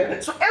closed that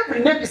dimension. So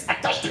every name is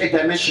attached to a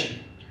dimension.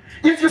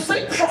 If you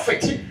say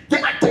prophet,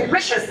 there are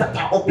dimensions that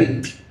are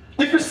opened.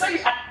 If you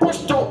say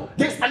apostle,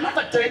 there's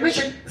another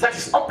dimension that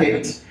is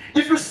opened.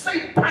 If you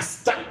say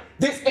pastor,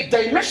 there's a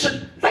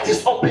dimension that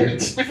is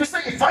opened. If you say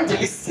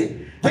evangelist,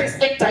 there's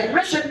a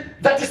dimension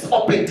that is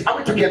opened. Are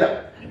we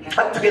together?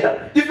 Are we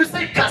together? If you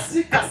say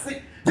kasi,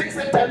 there's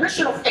a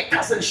dimension of a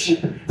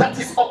cousinship that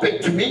is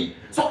open to me.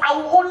 So I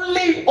will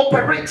only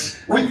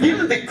operate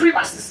within the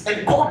premises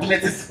and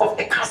coordinates of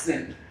a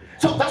cousin.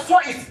 So that's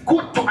why it's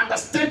good to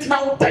understand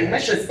now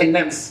dimensions and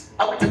names.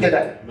 Are we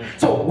together?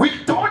 So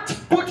we don't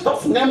put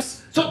those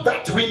names so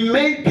that we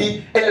may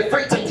be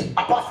elevated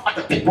above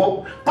other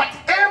people, but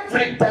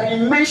every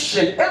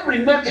dimension, every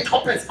name, it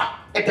opens up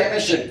a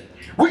dimension,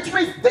 which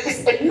means there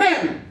is a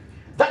name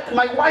that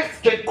my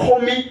wife can call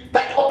me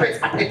that opens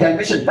up a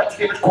dimension that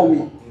you cannot call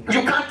me.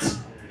 You can't.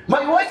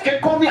 My wife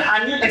can call me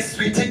honey and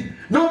sweetie.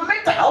 No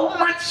matter how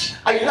much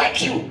I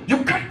like you,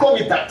 you can't call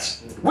me that.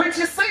 When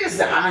she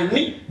says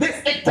honey,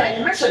 there's a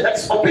dimension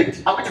that's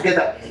opened. Are we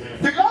together?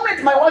 The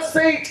moment my wife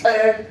said,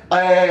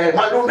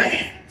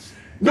 Malume,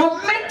 no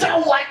matter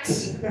what,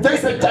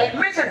 there's a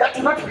dimension that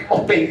will not be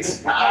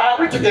opened. Are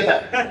we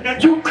together?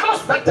 You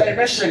cross that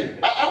dimension.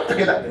 Are we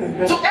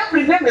together? So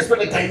every name is for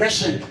a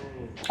dimension.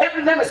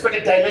 Every name is for a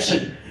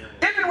dimension.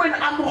 Even when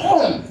I'm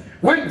home,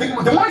 when the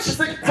moment she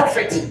said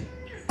prophetic,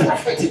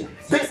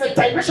 there's a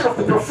dimension of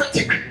the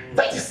prophetic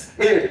that is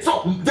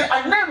so there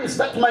are names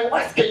that my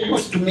wife can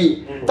use to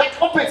me that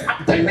opens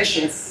up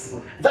dimensions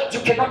that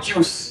you cannot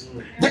use.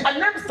 There are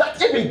names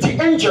that even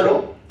the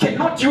angel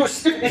cannot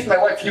use even if my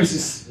wife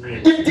uses.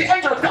 If the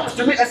angel comes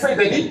to me and says,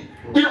 baby,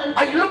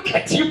 I look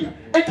at him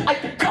and I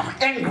become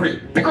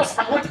angry because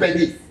I'm not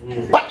baby.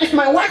 But if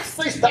my wife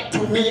says that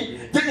to me,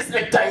 there is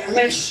a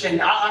dimension.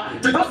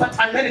 To those that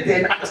are married,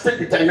 they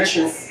understand the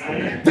dimensions.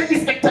 There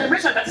is a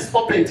dimension that is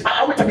opened.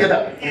 Are we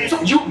together?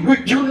 So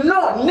you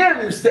know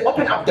names, they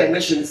open up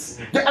dimensions.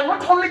 They are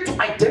not only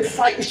to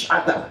identify each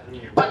other,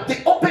 but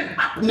they open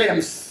up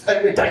names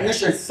and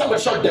dimensions. Someone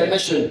shout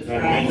dimension.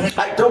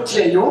 I don't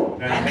hear you.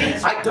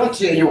 I don't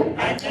hear you.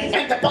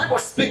 And the Bible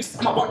speaks,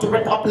 I'm about to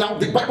wrap up now.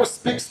 The Bible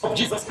speaks of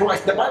Jesus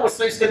Christ. The Bible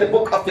says in the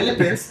book of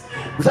Philippians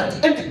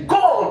that and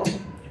God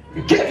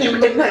gave him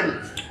a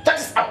name that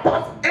is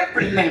above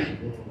every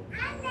name.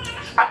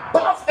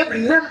 Above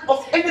every name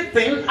of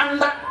anything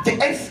under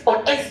the earth,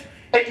 on earth,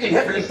 and in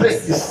heavenly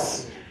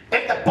places.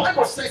 And the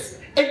Bible says,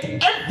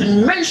 and at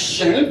the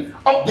mention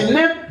of the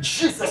name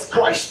Jesus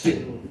Christ,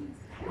 and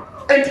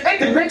at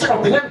the mention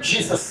of the name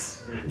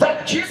Jesus,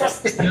 that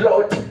Jesus is the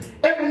Lord,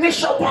 every knee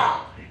shall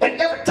bow,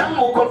 and every tongue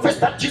will confess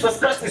that Jesus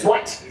Christ is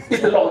what?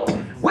 Is the Lord.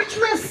 Which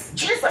means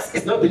Jesus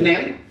is not the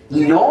name.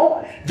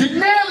 No, the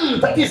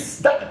name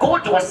that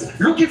God was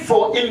looking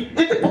for in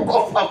the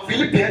book of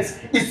Philippians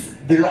is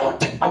the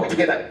Lord. Are we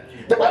together?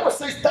 The Bible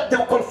says that they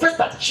will confess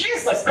that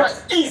Jesus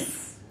Christ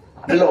is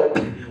the Lord.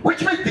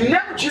 Which means the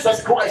name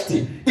Jesus Christ,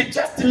 it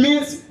just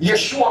means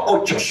Yeshua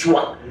or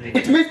Joshua.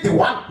 It means the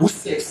one who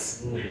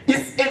saves.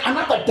 It's in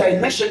another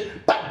dimension,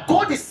 but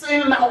God is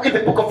saying now in the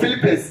book of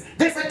Philippians,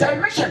 there's a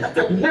dimension that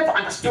you've never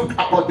understood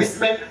about this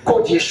man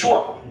called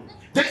Yeshua.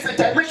 There is a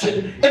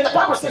dimension, and the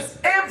Bible says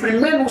every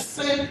man who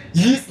says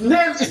his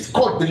name is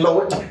called the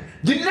Lord.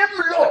 The name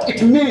Lord,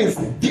 it means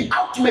the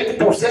ultimate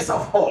possessor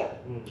of all.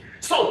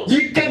 So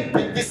he can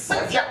be the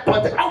savior,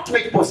 but the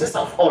ultimate possessor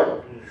of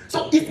all.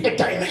 So it's a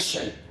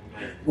dimension.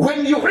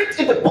 When you read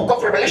in the book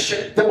of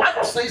Revelation, the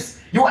Bible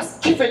says you are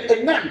given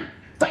a name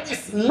that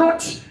is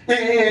not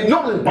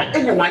known by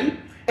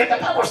anyone, and the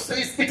Bible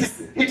says it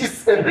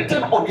is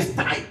written on his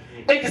thigh,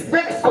 and his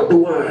name is called the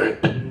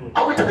Word.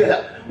 Are we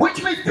together?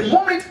 Which means the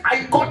moment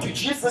I go to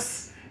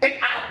Jesus and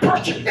I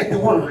approach him as the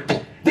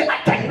Word, there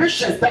are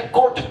dimensions that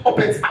God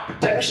opens up,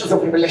 dimensions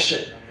of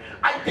revelation.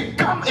 I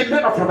become a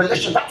man of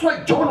revelation. That's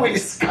why John, when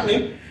he's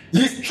coming,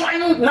 he's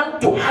trying now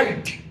to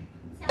hide.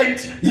 And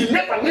he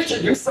never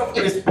mentioned himself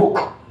in his book.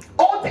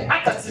 All the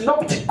other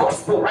synoptic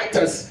gospel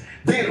writers,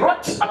 they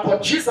wrote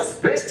about Jesus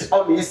based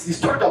on his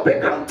historical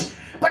background.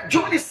 But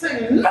John is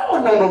saying,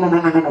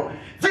 no.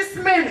 This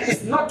man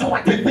is not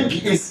what we think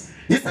he is.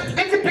 He said,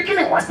 in the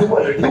beginning was the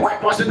Word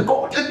was with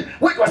God, and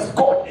Word was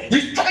God.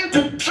 He's trying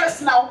to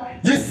trace now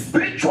his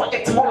spiritual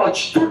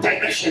etymology through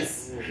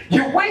dimensions.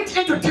 He went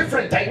into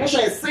different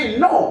dimensions and saying,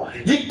 no,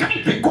 he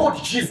can't be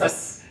called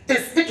Jesus.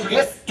 It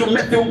relates to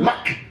Matthew,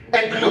 Mark,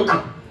 and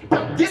Luke.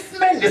 But this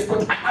man has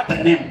got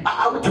another name.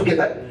 Are we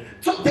together?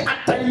 So there are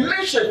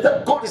dimensions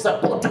that God is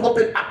about to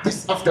open up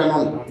this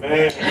afternoon.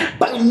 Amen.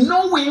 By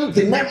knowing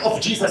the name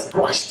of Jesus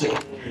Christ,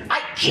 I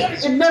carry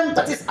a name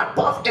that is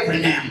above every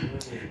name.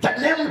 The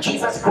name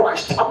Jesus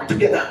Christ. Are we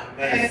together?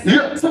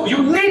 So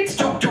you need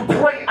to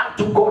pray out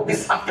to God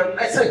this afternoon.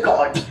 I say,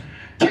 God,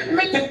 give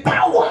me the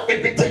power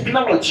and the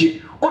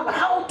technology on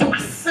how to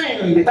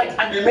ascend that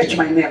I may make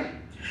my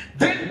name.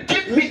 Then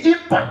give me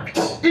impact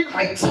in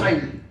my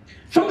time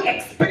through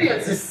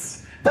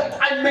experiences that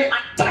I may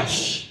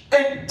attach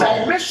a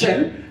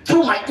dimension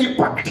through my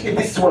impact in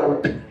this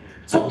world.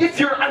 So if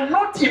you are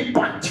not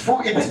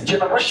impactful in this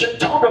generation,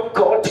 child of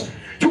God,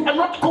 you are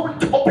not going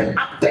to open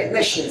up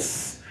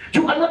dimensions.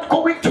 You are not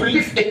going to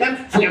lift a name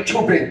for your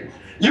children.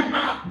 You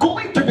are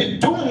going to be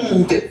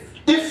doomed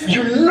if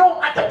you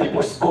know other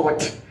people's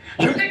God.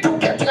 You need to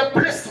get to a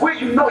place where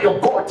you know your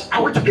God.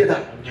 Are we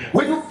together?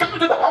 When you come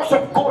to the house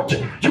of God,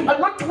 you are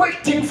not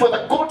waiting for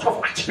the God of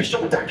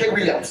Archbishop Duncan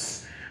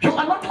Williams. You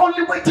are not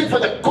only waiting for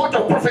the God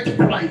of Prophet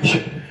Brian,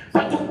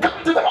 but you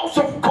come to the house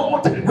of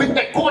God with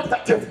a God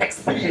that you've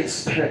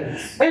experienced.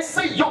 And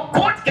say, your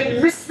God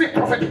can miss me,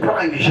 Prophet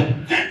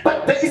Brian,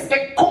 but there is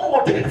a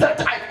God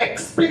that I've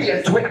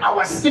experienced when I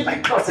was in my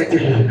closet.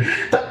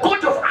 The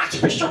God of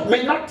Archbishop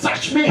may not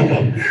touch me,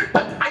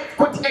 but I've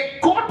got a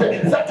God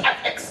that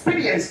I've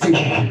experienced.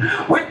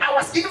 When I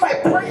was in my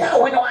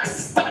prayer, when I was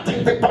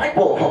studying the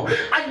Bible,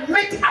 I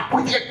met up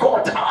with a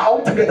God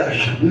all together.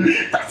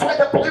 That's why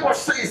the Bible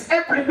says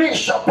every knee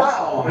shall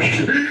bow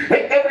and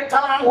every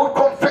tongue will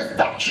confess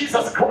that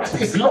Jesus Christ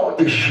is Lord.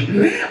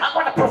 I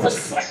want to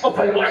prophesy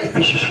over your life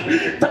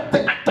that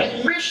the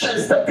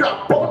dimensions that you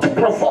are about to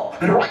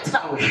provoke right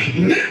now,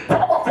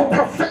 powerful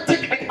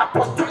prophetic and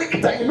apostolic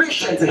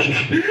dimensions,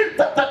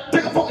 that the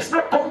devil is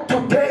not going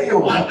to dare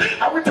you.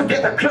 Are we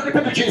together? Glory be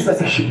to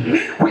Jesus.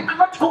 We are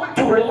not going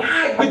to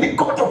rely with the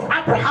God of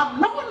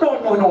Abraham. No.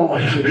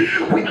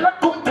 We are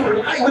not going to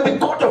rely with the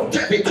God of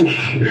David.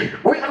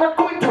 We are not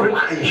going to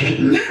rely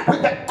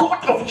with the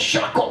God of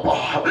Jacob.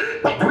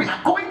 But we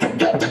are going to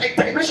get a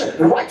dimension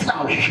right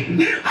now.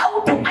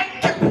 How do I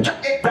capture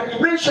a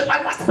dimension?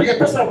 I must be a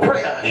person of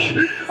prayer.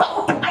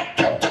 How do I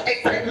capture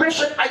a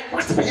dimension? I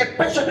must be a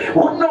person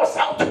who knows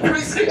how to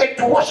praise and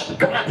to worship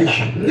God.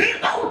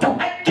 How do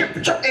I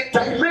capture a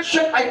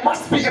dimension? I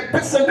must be a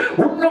person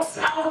who knows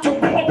how to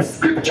probe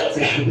scriptures.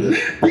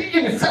 Be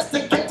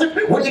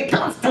investigative when it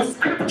comes to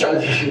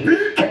scriptures.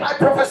 Can I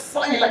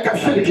prophesy like a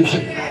Philip?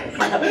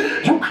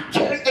 You are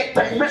carrying a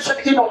dimension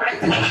in your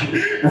life.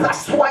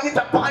 That's why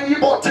the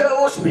Bible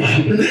tells me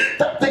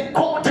that the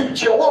God of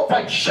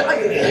Jehovah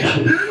Jireh,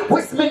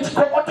 which means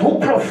God who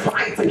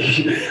provides.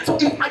 So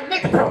if I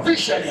need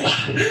provision,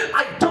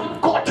 I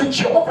don't go to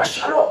Jehovah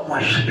Shalom.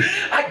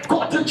 I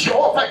go to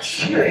Jehovah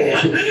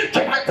Jireh.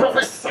 Can I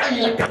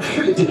prophesy like a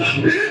Philip?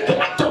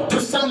 Can I talk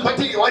to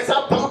somebody who is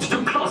about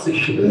to close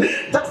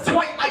it? That's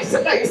why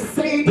Isaiah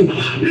said,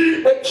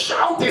 a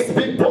child has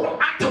been born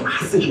unto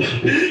us,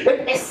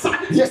 and a son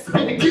has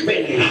been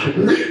given.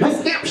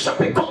 His name shall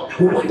be called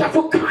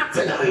Wonderful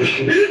Counselor.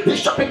 He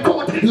shall be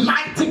called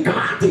Mighty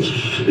God.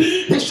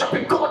 He shall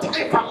be called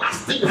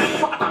Everlasting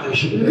Father.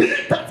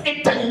 That's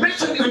a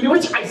dimension in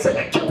which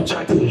Isaiah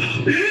captured.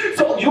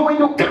 So when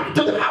you come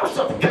to the house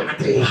of God,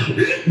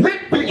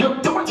 maybe you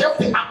don't have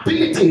the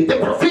ability, the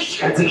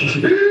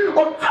proficiency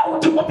on how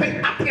to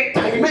open up a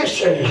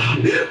dimension.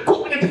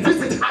 Go and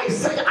visit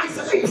Isaiah.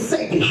 Isaiah is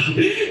saying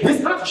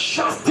he's not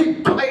just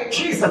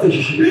Jesus,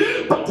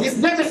 but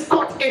his name is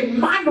God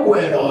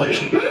Emmanuel.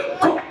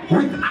 God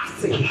with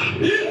us.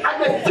 I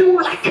may feel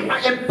like I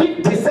am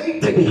being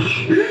deserted.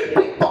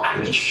 People are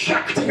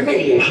rejecting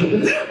me.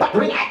 But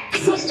when I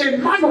say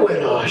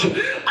Emmanuel,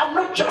 I'm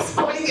not just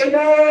calling a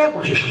name.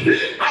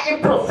 I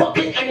am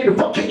provoking and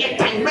invoking a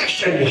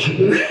dimension.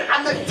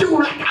 I may feel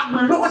like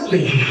I'm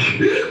lonely.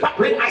 But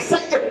when I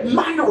say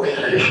Emmanuel,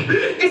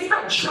 it's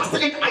not just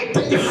an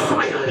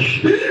identifier.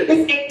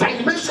 It's a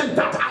dimension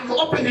that I'm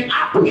opening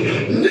up.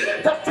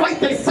 That's why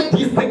they said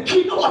he's the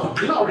King of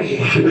Glory.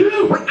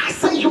 When I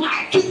say you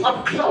are King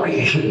of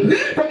Glory,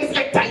 there is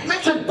a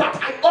dimension that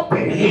I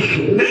open.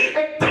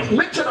 A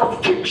dimension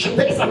of kingship.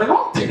 There is an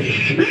anointing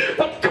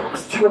that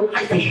comes to your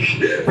life.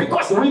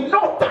 Because we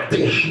know that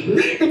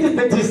it is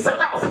the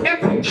desire of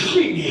every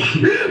king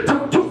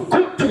to do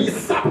good to his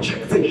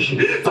subjects.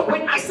 So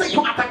when I say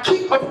you are the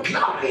King of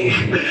Glory,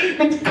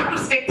 it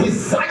comes a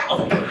desire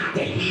of God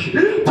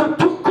to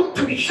do good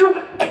to you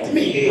and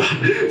me.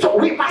 So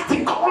we must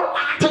call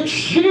out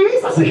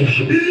Jesus.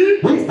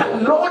 He's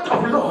the Lord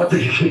of Lords.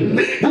 He's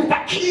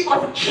the King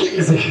of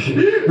Kings.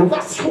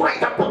 That's why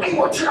the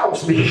Bible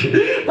tells me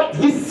that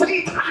he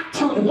said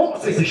unto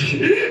Moses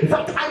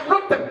that I'm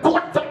not the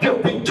God that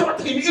you've been taught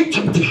in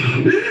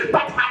Egypt,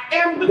 but I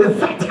am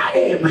that I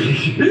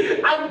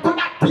am. I'm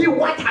gonna be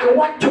what I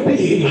want to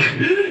be.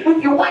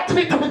 If you want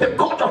me to be the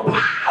God of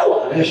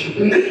power,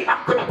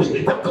 I'm gonna be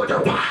the God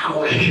of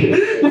power.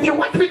 If you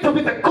want me to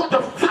be the God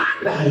of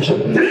thunder,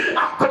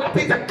 I'm gonna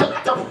be the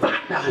God of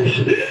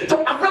thunder.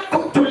 So I'm not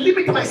going to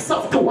limit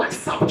myself to one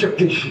subject,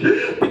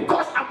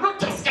 because I'm not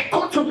just a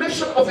confirmation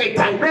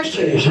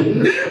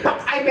dimension,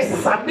 but I'm a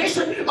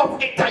summation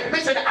of a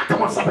dimension.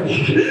 Come on,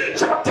 somebody.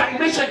 So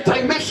dimension.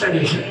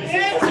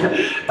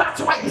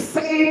 That's why he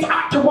said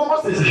to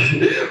Moses,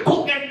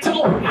 go and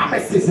tell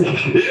Ramesses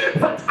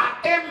that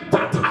I am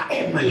that I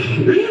am.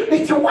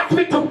 If you want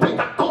me to be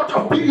the God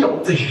of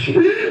billions,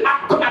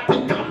 I'm gonna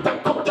become the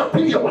God of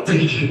billions.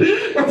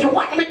 If you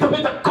want me to be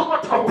the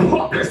God of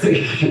progress,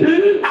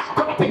 I'm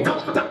gonna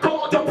become the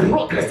God of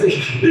progress.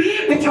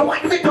 If you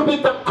want me to be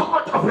the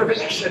God of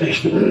revelation,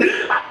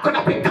 I'm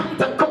gonna become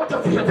the God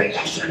of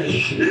revelation.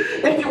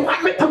 If you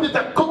want me to be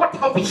the God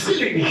of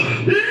healing,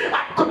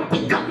 I'm gonna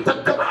become the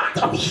God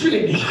of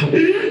healing.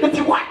 If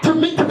you want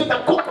me to be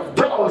the God of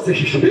doors,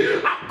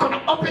 I'm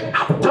gonna open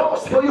up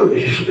doors for you.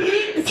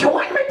 If you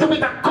want me to be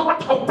the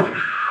God of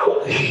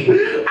power,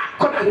 I'm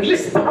gonna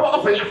release power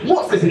over you.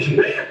 Moses,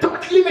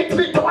 don't limit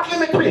me.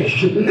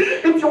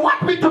 If you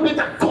want me to be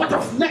the God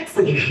of next,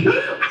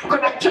 I'm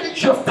gonna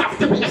change your stuff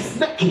to be a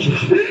snake.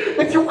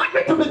 If you want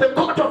me to be the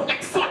God of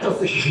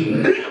exodus,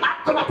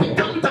 I'm gonna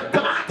become the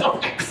God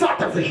of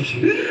exodus.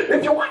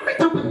 If you want me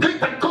to be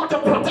the God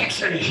of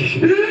protection,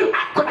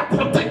 I'm gonna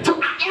protect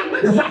you. I am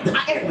that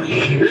I am.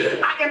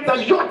 I am the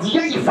Lord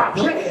Yahweh.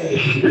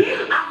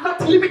 I'm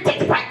not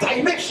limited by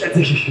dimensions,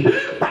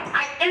 but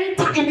I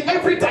enter in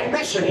every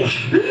dimension.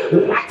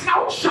 Right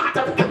now, child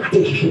of God,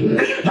 you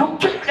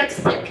can't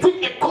expect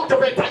a God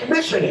of a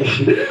dimension.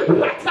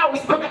 Right now,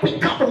 it's gonna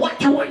become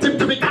what you want him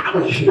to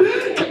become.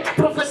 Can I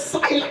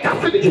prophesy like a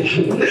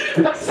village?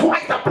 That's why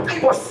the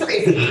Bible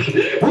says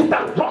with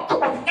the rock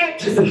of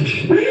ages.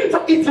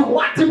 So if you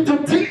want him to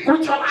deal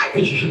with your life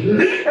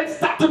and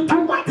start to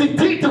do what he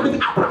did with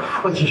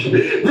Abraham,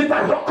 with the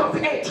rock of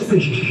ages,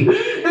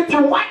 if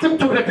you want him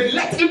to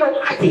revelate in your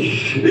life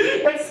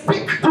and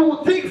speak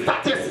to things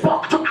that he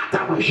spoke to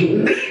Adam,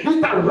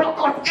 with the rock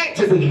of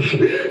ages,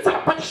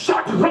 the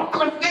short rock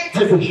of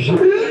ages,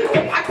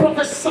 can I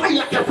prophesy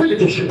like a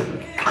village?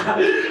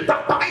 The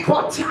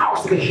Bible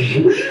tells me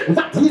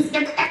that he's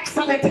an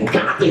excellent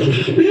God. He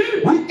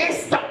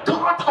is the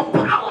God of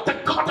power, the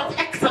God of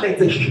excellence,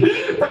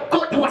 the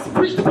God who was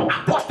preached from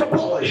Apostle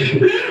Paul.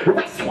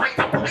 That's why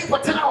the Bible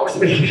tells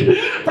me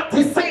that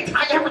he said,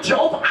 I am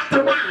Jehovah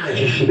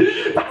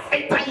Adonai. That's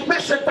a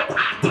dimension that I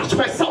attach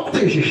myself to.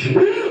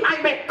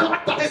 I'm a God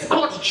that is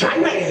called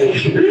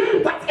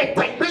Jireh. That's a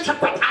dimension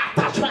that I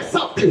attach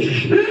myself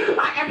to.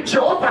 I am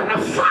Jehovah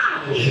Rapha.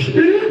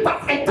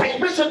 That's a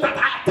dimension that I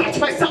attach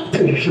myself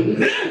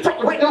to.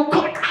 So when you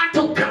call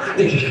unto God,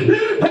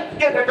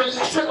 that's a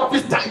revelation of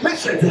his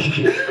dimensions.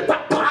 The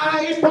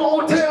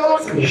Bible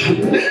tells me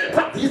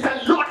that he's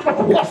the Lord of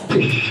hosts.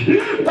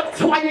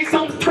 That's why in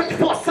Psalm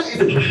 24 says,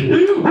 who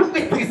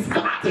is this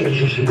God? And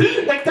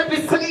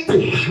David said,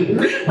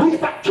 who is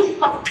the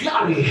King of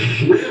glory?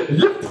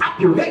 Lift up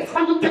your heads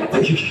and look at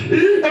it,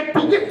 and be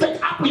lifted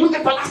up, you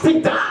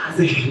everlasting doors.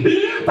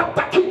 But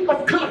the King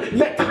of glory,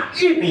 let her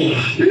in me.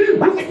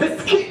 Who is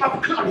this King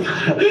of glory?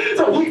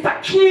 So he's the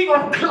King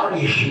of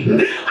glory.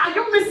 Are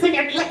you missing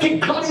and lacking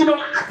glory in your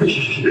life?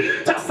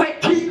 Just say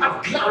King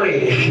of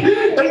glory.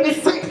 And he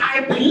said, I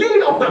am the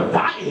lily of the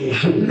valley.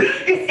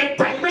 It's a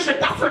dimension,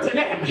 that's not a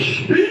name.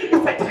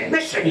 It's a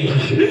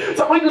dimension.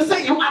 So when you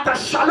say you are the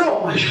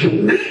Shalom,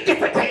 it's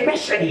a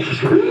dimension.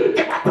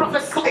 Can I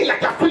prophesy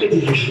like a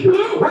village?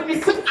 When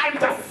you say I'm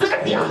the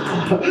Savior,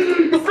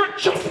 it's not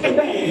just a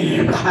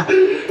name.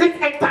 It's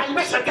a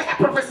dimension. Can I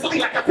prophesy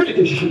like a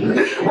village?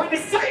 When you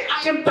say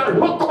I am the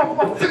rock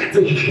of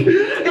authority,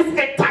 it's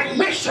a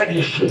dimension.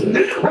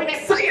 When you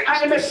say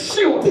I am a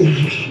shield,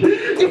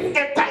 it's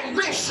a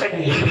dimension.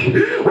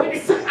 When you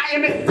say I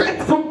am a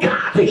faithful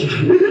God,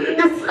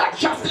 it's not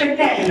just a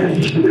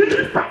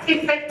name, but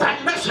it's a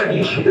dimension.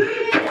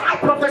 Can I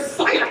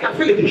prophesy like a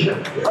village?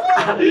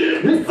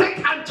 He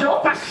said, I'm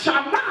Jehovah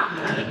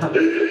Shammah.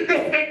 It's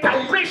a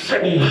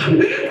dimension.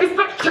 It's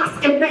not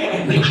just a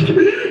name.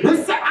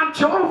 He said, I'm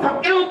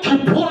Jehovah El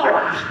Kippur.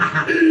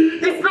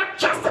 It's not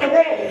just a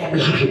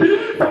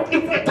name, but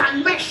it's a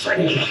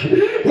dimension.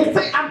 He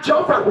said, I'm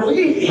Jehovah Rui.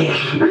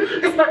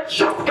 It's not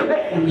just a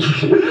name,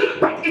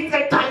 but it's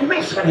a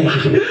dimension.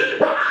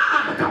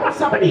 Come on,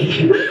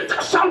 somebody.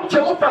 Just shout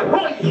Jehovah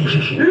Roy.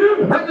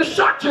 When you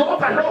shout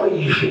Jehovah Roy,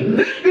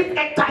 it's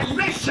a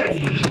dimension.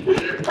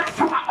 That's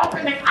who I'm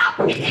opening up.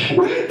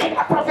 Can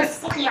I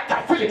prophesy like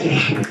a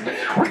village?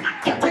 When I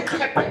can take a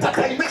better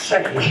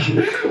dimension.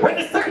 When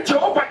you say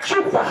Jehovah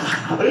Trooper,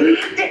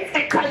 it's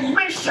a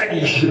dimension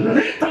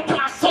that you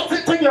are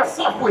associating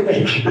yourself with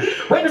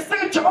it. When you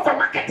say Jehovah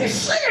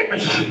Makatishim,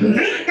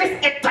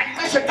 it's a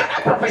dimension that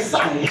I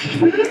prophesy.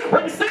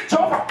 When you say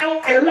Jehovah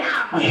El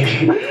Elam,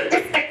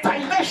 it's a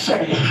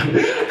dimension.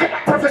 Can I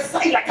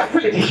prophesy like a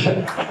village?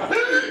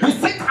 He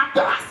said, I'm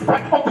the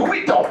husband of the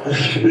widow.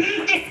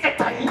 It's a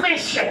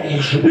dimension.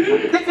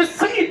 If you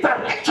say the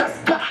righteous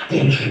God,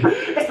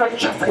 it's not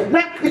just a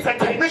name, it's a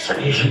dimension.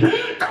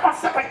 Come on,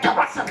 somebody, come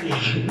on, somebody.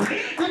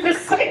 If you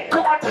say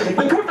God,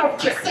 the root of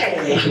Jesse,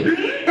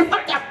 it's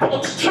not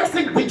about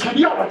stressing the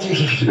genealogy,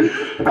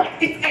 but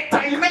it's a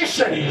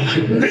dimension.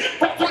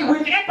 That's why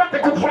whenever they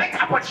could write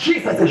about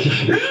Jesus,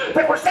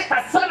 they would say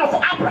the son of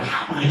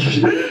Abraham,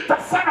 the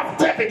son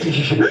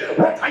spirit.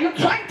 What are you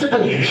trying to do?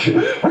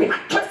 We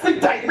are trusting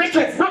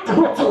dimensions, not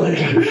root.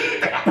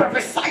 Can I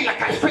prophesy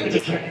like I feel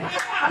it?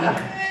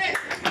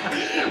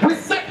 We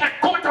serve a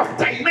God of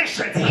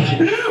dimensions.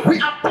 We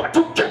are about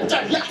to get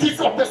the realities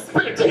of the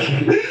spirit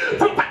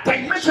from a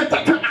dimension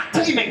that you are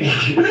attaining.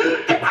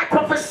 Can I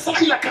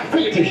prophesy like I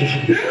feel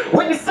it?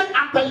 When he said,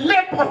 I'm the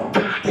Lamb of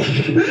God,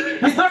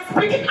 he's not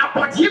speaking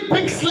about you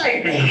being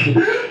slain,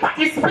 but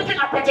he's speaking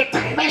about a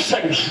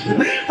dimension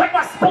that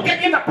was spoken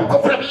in the book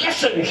of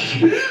Revelation.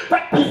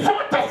 But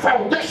before the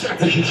foundation,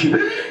 he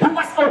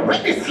was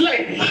already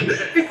slain.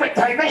 It's a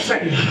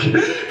dimension.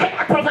 Can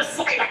I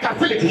prophesy like I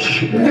feel it?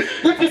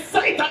 If he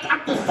say that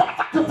I'm the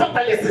father to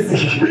fatherless,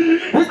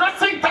 he's not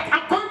saying that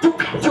I'm going to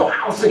come to your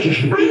house.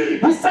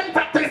 He's saying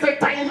that there's a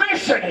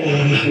dimension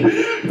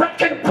that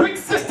can bring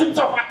systems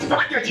of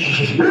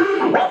advantage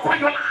over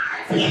your life.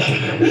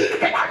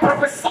 Can I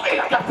prophesy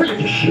like I feel it?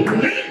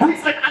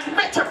 He's an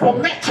unmatchable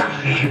nature.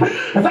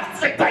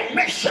 That's a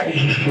dimension.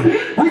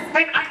 He's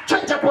an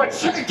unchangeable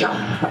changer.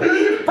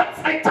 That's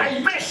a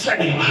dimension.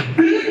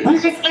 He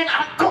is an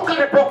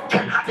unconquerable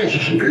God.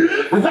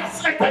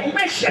 That's a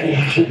dimension.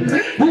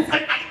 He's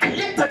an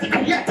uncreated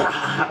creator.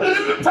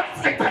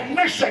 That's a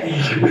dimension.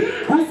 He's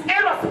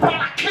Eros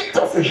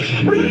Parakletos.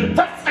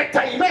 That's a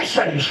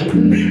dimension.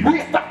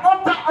 He's the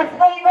author of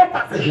all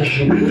authors.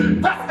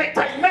 That's a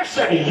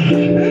dimension.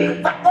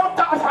 The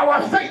author of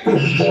our faith.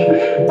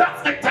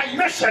 That's a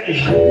dimension.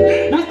 He's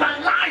the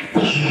life.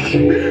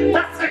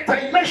 That's a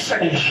dimension.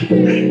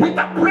 He's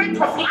the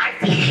breath of life.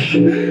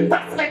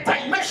 That's a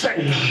dimension.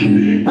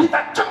 He's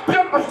the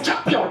champion of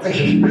champions.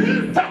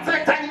 That's a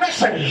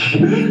dimension.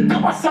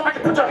 Come on, somebody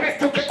put your hands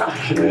together.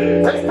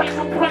 Let's start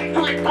to pray to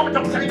a God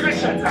of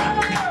dimensions.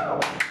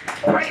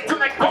 Pray to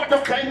a God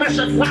of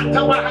dimensions.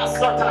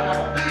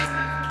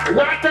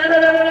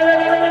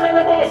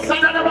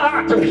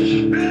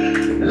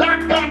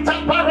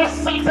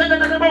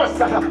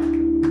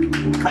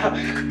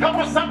 Come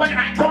on, somebody, I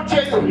told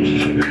you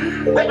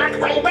the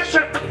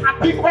dimension are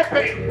being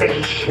opened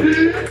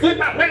in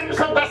the realms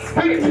of the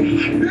spirit.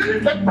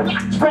 The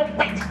platform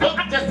that God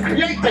has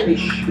created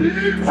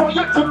for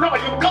you to know.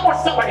 You go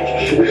with somebody.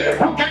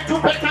 You can do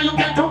better, you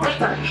can do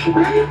better.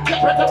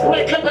 Keep it to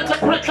pray, keep it to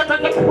pray, keep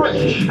it to pray.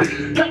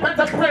 Keep it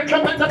to pray,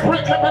 keep it to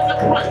pray, keep it to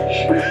pray.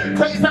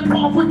 There is a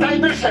powerful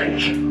dimension.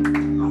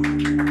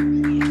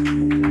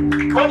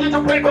 Continue to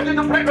pray,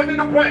 continue to pray, continue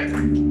to pray.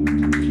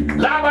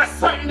 Lava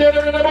Sunday in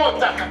the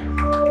water.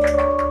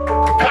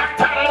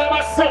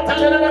 Katarama Sota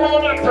in the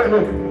water.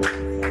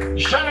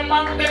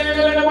 Shanamande in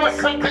the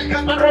water.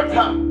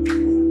 Kamarota.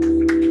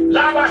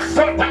 Lava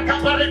Sota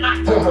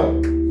Kamarinato.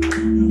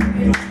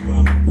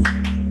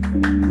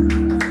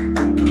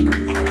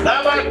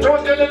 Lava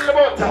Tunde in the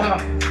water.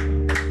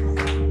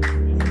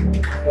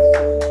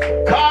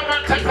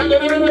 Karata in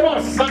the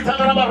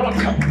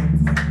water.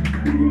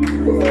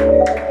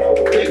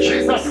 In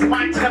Jesus'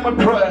 mighty name we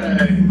pray.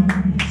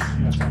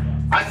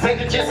 I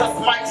said in Jesus'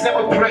 mighty name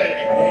we pray.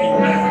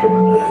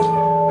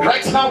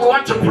 Right now we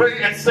want to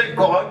pray and say,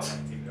 God,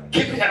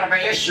 give me a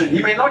revelation.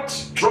 You may not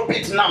drop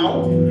it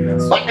now,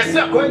 but as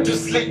you are going to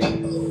sleep,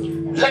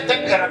 let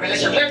them be a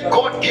revelation. Let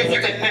God give you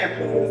a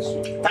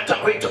name that you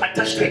are going to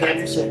attach to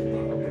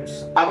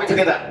it. Are we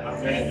together?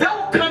 There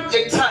will come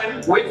a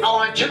time when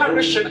our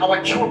generation,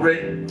 our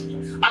children,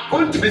 are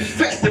going to be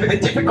faced with the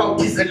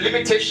difficulties and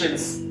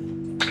limitations.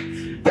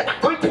 They are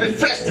going to be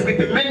faced with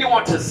the many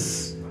waters.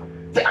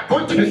 They are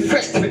going to be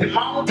faced with the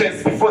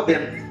mountains before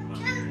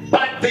them.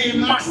 But they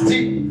must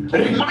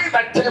remind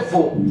the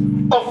devil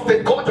of the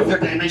God of your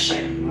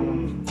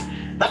dimension.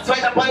 That's why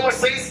the Bible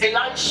says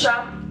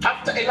Elisha,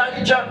 after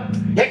Elijah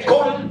had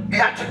gone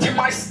to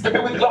demise to be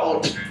with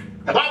Lord,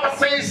 the Bible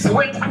says he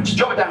went up to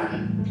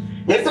Jordan.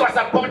 As he was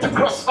about to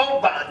cross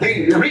over,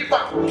 the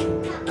river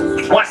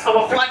was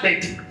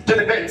overflooded to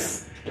the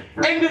banks.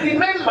 And he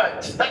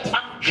remembered that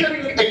I'm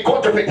carrying a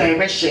God of a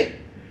dimension.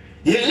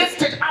 He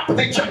lifted up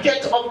the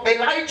jacket of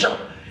Elijah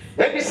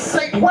and he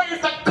said, where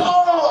is the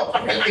God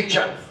of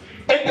Elijah?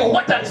 And the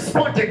water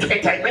responded to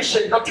a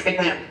dimension, not to a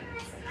name.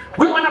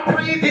 We want to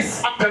pray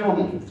this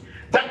afternoon.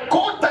 The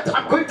God that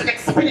I'm going to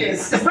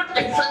experience is not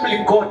a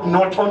family God,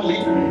 not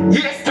only.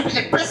 He has to be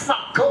a personal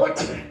God.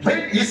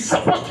 Then he's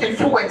supposed to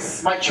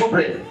influence my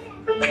children.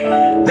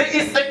 There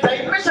is a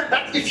dimension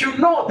that if you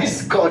know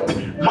this God,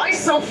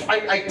 myself,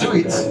 I do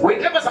it.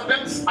 Whenever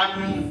sometimes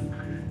I'm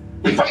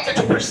invited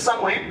to preach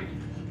somewhere,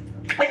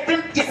 and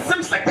then it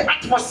seems like the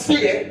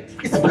atmosphere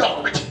is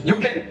blocked. You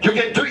can do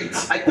it.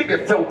 I think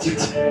I felt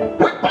it.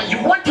 Whereby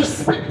you want to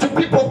speak to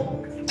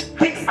people,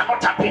 things are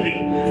not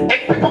happening. And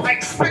people are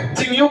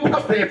expecting you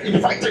because they have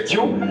invited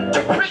you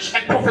to preach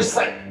and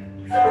prophesy.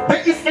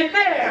 There is a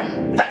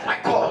name that I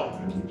call.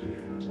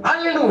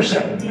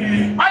 Hallelujah.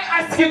 I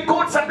ask him,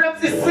 God,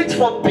 sometimes is sit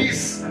for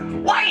peace.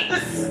 Why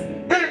is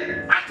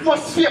the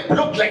atmosphere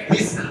blocked like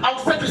this? I'll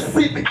start to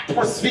see the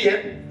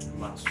atmosphere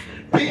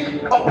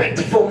being opened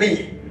for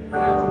me.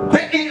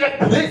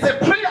 There's a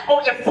prayer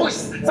or a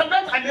voice.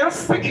 Sometimes I may not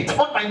speak it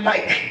on my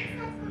mic.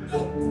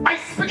 I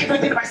speak it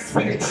within my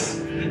spirit.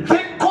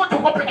 Then God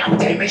will open up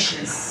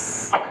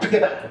dimensions. Are we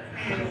together?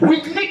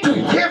 We need to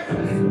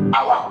have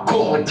our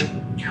God.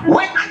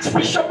 When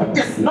Archbishop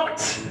is not,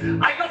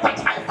 I know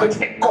that I've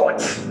got a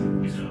God.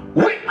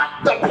 When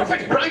the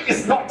Prophet Brian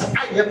is not,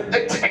 I have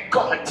a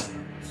God.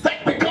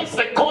 That becomes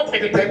a God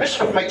in the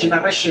dimension of my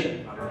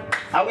generation.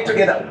 Are we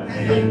together?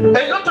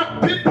 A lot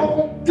of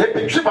people, they've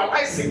been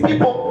trivializing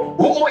people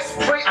who always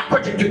pray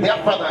according to their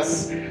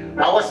fathers.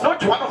 I was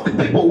not one of the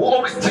people who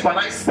always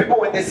trivialize people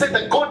when they say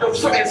the God of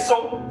so and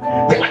so.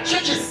 There are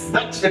churches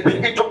that have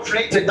been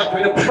indoctrinated that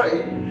when you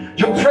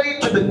pray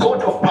to the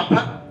God of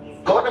Papa,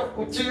 God of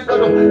Kuti,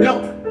 God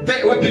of,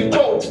 they will be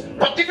told.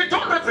 But if you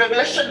don't have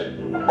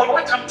revelation on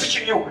what I'm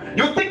teaching you,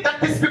 you think that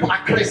these people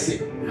are crazy.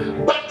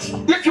 But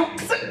if you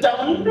sit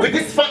down with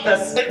these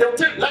fathers and they'll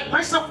tell you, like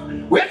myself,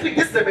 we have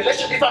this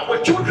revelation. If I've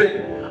got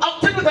children, I'll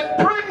tell you that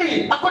pray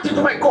me according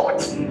to my God,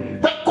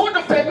 the God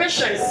of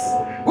dimensions.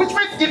 Which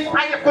means if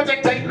I have got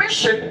a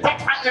dimension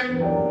that I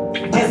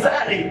am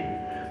desiring,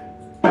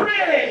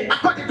 pray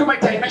according to my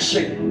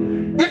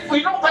dimension. If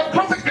we know that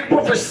prophet can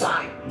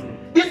prophesy,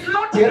 it's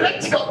not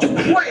heretical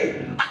to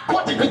pray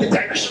according to the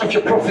dimension of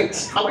your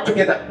prophet. Are we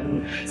together?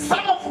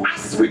 Some of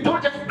us, we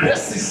don't have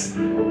graces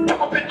to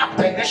open up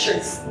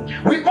dimensions.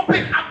 We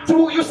open up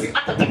through using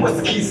other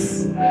people's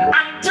keys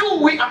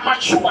until we are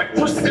mature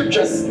through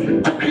scriptures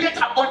to create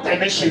our own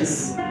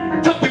dimensions.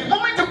 So the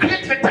moment you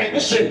create a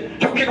dimension,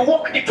 you can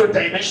walk into a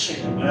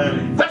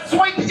dimension. That's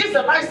why the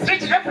Israelites,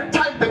 every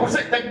time they will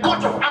say the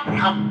God of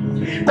Abraham,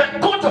 the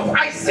God of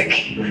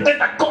Isaac, and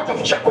the God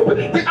of Jacob,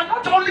 they are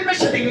not only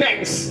mentioning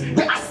names,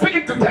 they are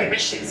speaking to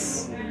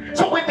dimensions.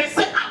 So when they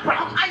say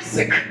Abraham,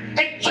 Isaac,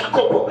 and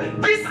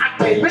Jacob, these are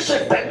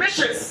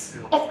dimensions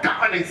of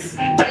governance,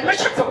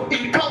 dimensions of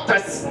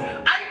encounters.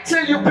 I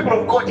tell you,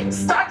 people of God,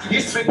 study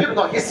history,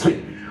 biblical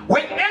history.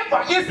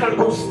 Whenever Israel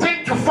goes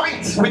stand to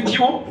fight with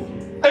you,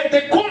 and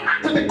they call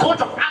out to the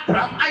God of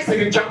Abraham,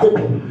 Isaac, and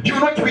Jacob, you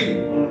will not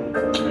win.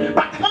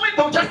 But the moment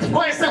they'll just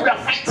go and say we are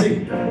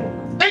fighting,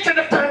 each and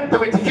every time they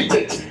were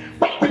defeated.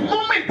 But the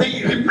moment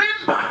they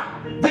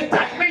remember the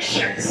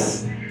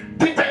dimensions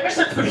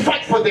will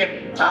fight for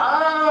them.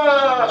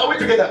 Are we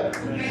together?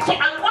 So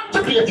I want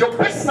to be at your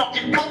personal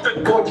encounter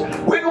with God.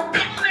 When you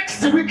come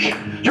next week,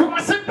 you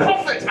must say,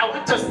 Prophet, I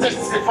want to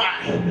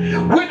testify.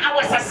 When I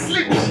was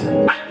asleep,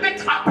 I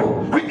met up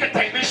with a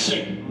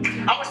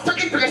dimension. I was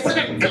talking to a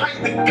certain guy,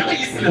 the guy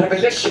is in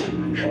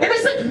Revelation. And I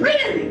said,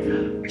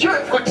 man, you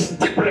have got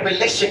deep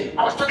revelation.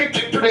 I was talking to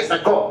him 2 days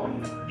ago.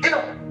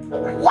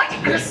 What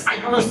grace are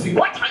you using?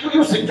 What are you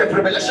using to have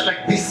revelation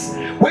like this?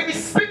 When he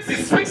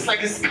speaks like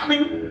he's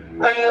coming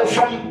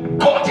from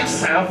God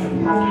himself.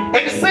 And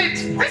he said,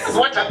 this is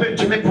what happened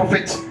to me,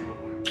 prophet.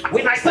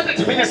 When I started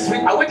the ministry,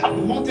 I went up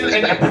the mountain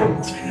and I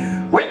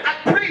prayed. When I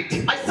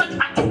prayed, I said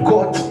unto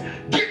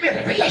God, give me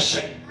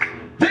revelation.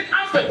 Then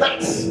after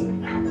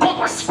that, God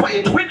was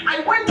quiet. When I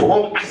went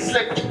home, I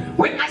slept.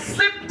 When I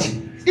slept,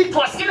 it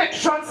was in a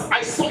trance.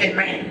 I saw a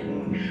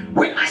man.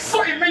 When I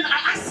saw a man,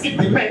 I asked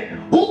the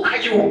man, who are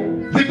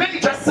you? The man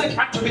just said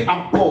unto me,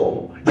 I'm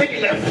Paul. Then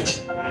he left.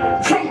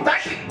 From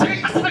that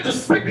day, I started to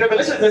speak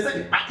revelation. They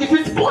said, if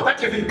it's Paul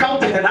that you've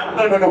encountered, and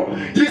no.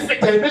 He's a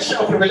dimension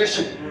of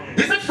revelation.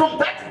 He said, from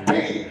that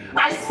day,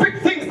 I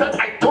speak things that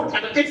I don't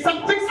understand. In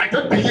some things I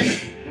don't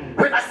believe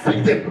when I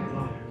speak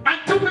them.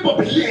 Until people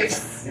believe.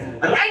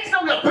 Right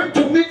now, we are going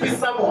to meet with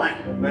someone.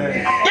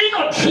 In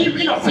a dream,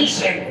 in a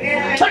vision.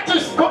 That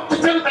is going to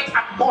tell you that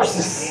I'm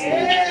Moses.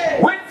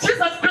 When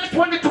Jesus Christ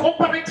wanted to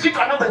operate into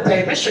another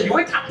dimension, he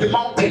went up the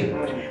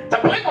mountain. The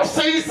Bible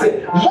says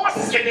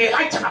Moses and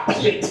Elijah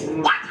appeared.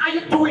 What are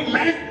you doing,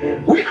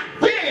 man? We are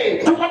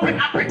there to open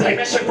up a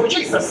dimension for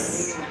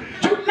Jesus.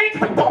 You need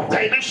people of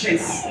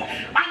dimensions.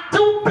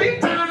 Until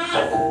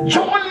Peter,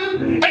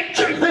 John, and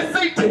James,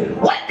 they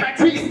said, why can't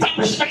we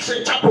establish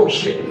Action Chapel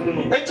here?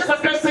 And Jesus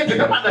Christ said, you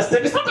don't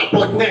understand. It's not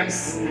about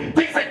names.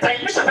 There's a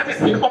dimension that has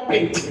been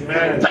opened.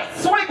 Amen.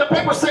 That's why the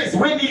Bible says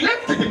when he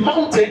left the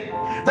mountain,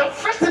 the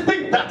first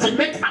thing that he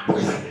met up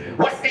with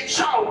was a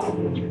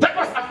child that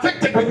was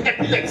affected with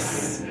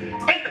epilepsy.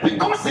 And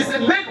because he's a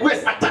man who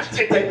has attached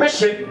a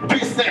dimension to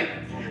his name,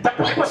 the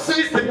Bible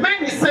says the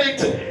man, he said,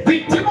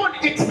 the demon,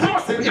 it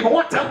throws him in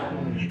water.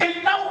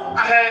 And now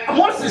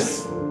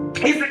Moses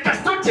is the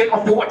custodian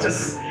of the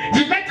waters.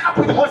 He met up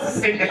with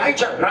Moses and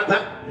Elijah,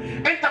 rather.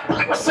 And the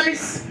Bible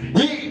says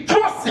he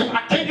throws him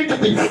again into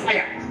the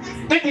fire.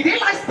 And he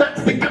realized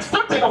that the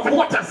custodian of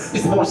waters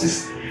is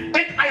Moses. And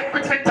I have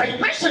got a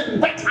dimension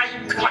that I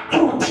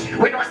accrued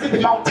when I was in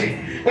the mountain.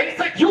 And he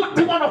said, you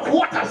demon of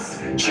waters,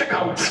 check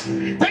out.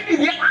 Then he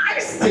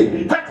realized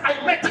that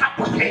I met up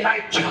with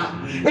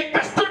Elijah, a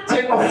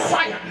custodian of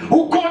fire,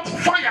 who got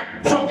fire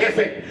from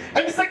heaven.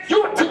 And he said,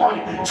 you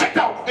demon, check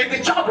out. And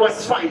the child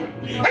was fine.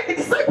 And the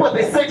disciples,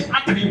 they said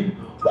unto him,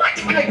 what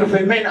kind of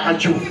a man are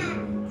you?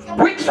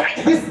 We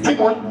tried this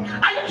demon.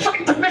 Are you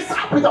trying to mess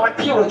up with our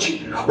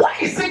theology? Why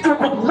is it we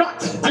could not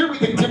deal with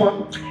the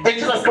demon? And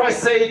Jesus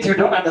Christ said, you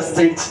don't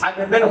understand. I'm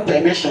a man of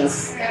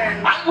dimensions.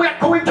 And we are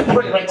going to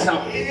pray right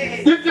now.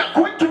 If you are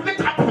going to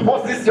meet up with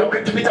Moses, you are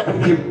going to meet up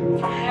with him.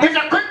 If you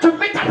are going to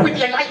meet up with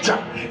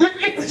Elijah,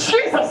 if it's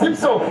Jesus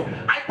himself,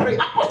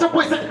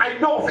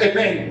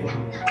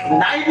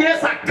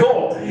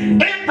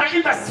 either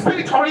in the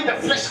spirit or in the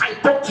flesh, I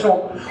don't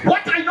know.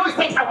 What I know is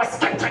that I was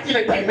captured in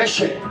a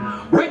dimension.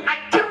 When I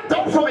came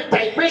down from a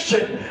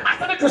dimension, I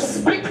started to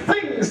speak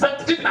things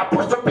that even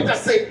Apostle Peter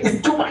said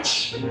is too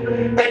much.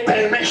 A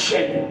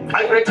dimension.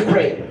 Are you ready to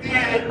pray?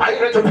 Are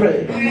you ready to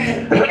pray?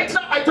 Right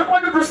now, I don't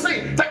want you to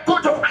say the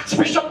God of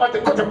Archbishop or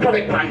the God of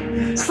Prophet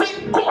Brian.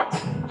 Say, God,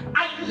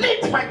 I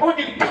need my own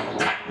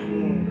encounter.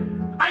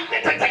 I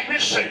need a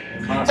dimension.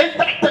 And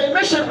that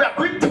dimension we are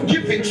going to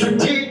give it to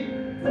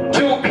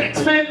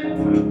great men,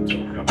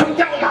 to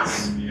young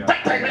ones.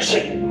 That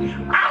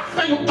dimension.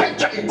 After you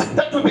capture it,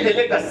 that will be the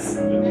legacy.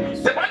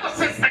 The Bible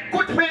says a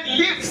good man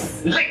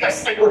leaves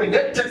legacy and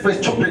redemption for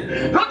his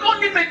children. Not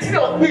only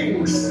material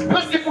things,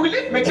 because if we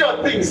leave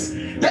material things,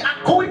 they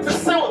are going to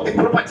sell the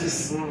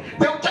properties.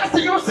 They will just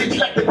use it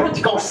like the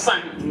prodigal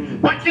son.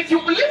 But if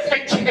you leave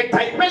a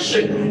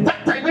dimension,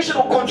 that dimension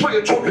will control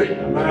your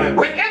children.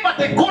 Whenever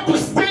they go to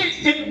stay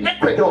in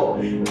Ecuador,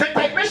 the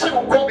dimension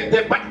will go with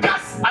them, but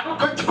cats are not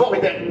going to go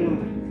with them.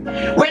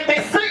 When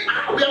they say,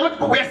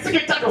 we are sick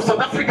and tired of South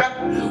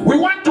Africa, we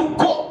want to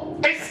go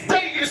and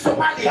stay in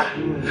Somalia.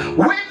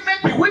 When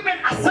maybe women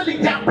are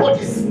selling their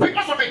bodies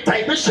because of a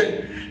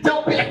dimension, there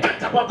will be a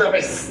cut about the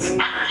rest.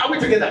 Are we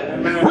together?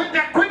 When they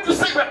are going to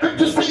say we are going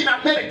to stay in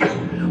America,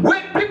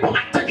 when people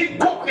are taking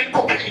coke and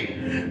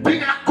cocaine,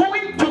 they are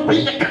going to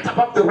be a cut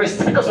above the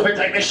rest because of a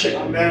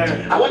dimension.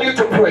 I want you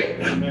to pray.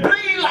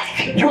 Pray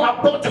like you are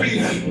about to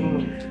leave.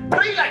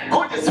 Pray like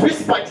God is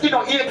whispered in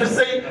your ear to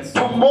say,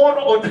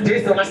 tomorrow or today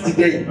is the last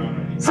day.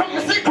 So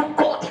you say to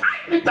God,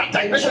 I need that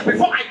dimension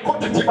before I go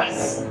to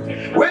Divas.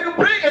 When you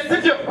pray as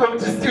if you're going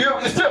to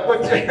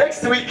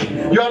next week,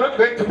 you are not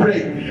going to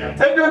pray. And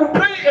when you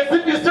pray as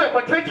if you still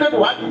have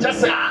 2021, you just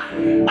say,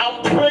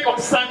 I'll pray on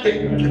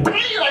Sunday.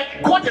 Pray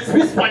like God is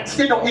whispered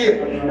in your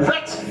ear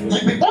that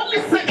the only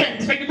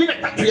second and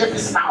minute that you have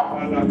is now.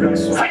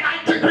 Say,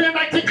 I decree and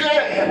I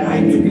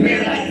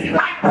declare,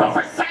 I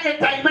prophesy a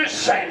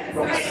dimension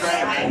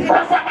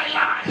over my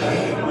life,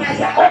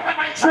 over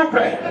my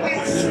children,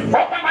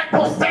 over my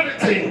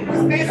posterity,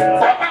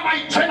 over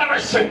my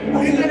generation.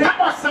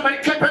 Come on, somebody,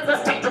 clap and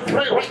let's start to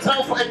pray right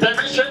now for a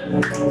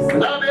dimension.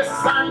 Love is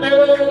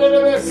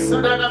Sunday,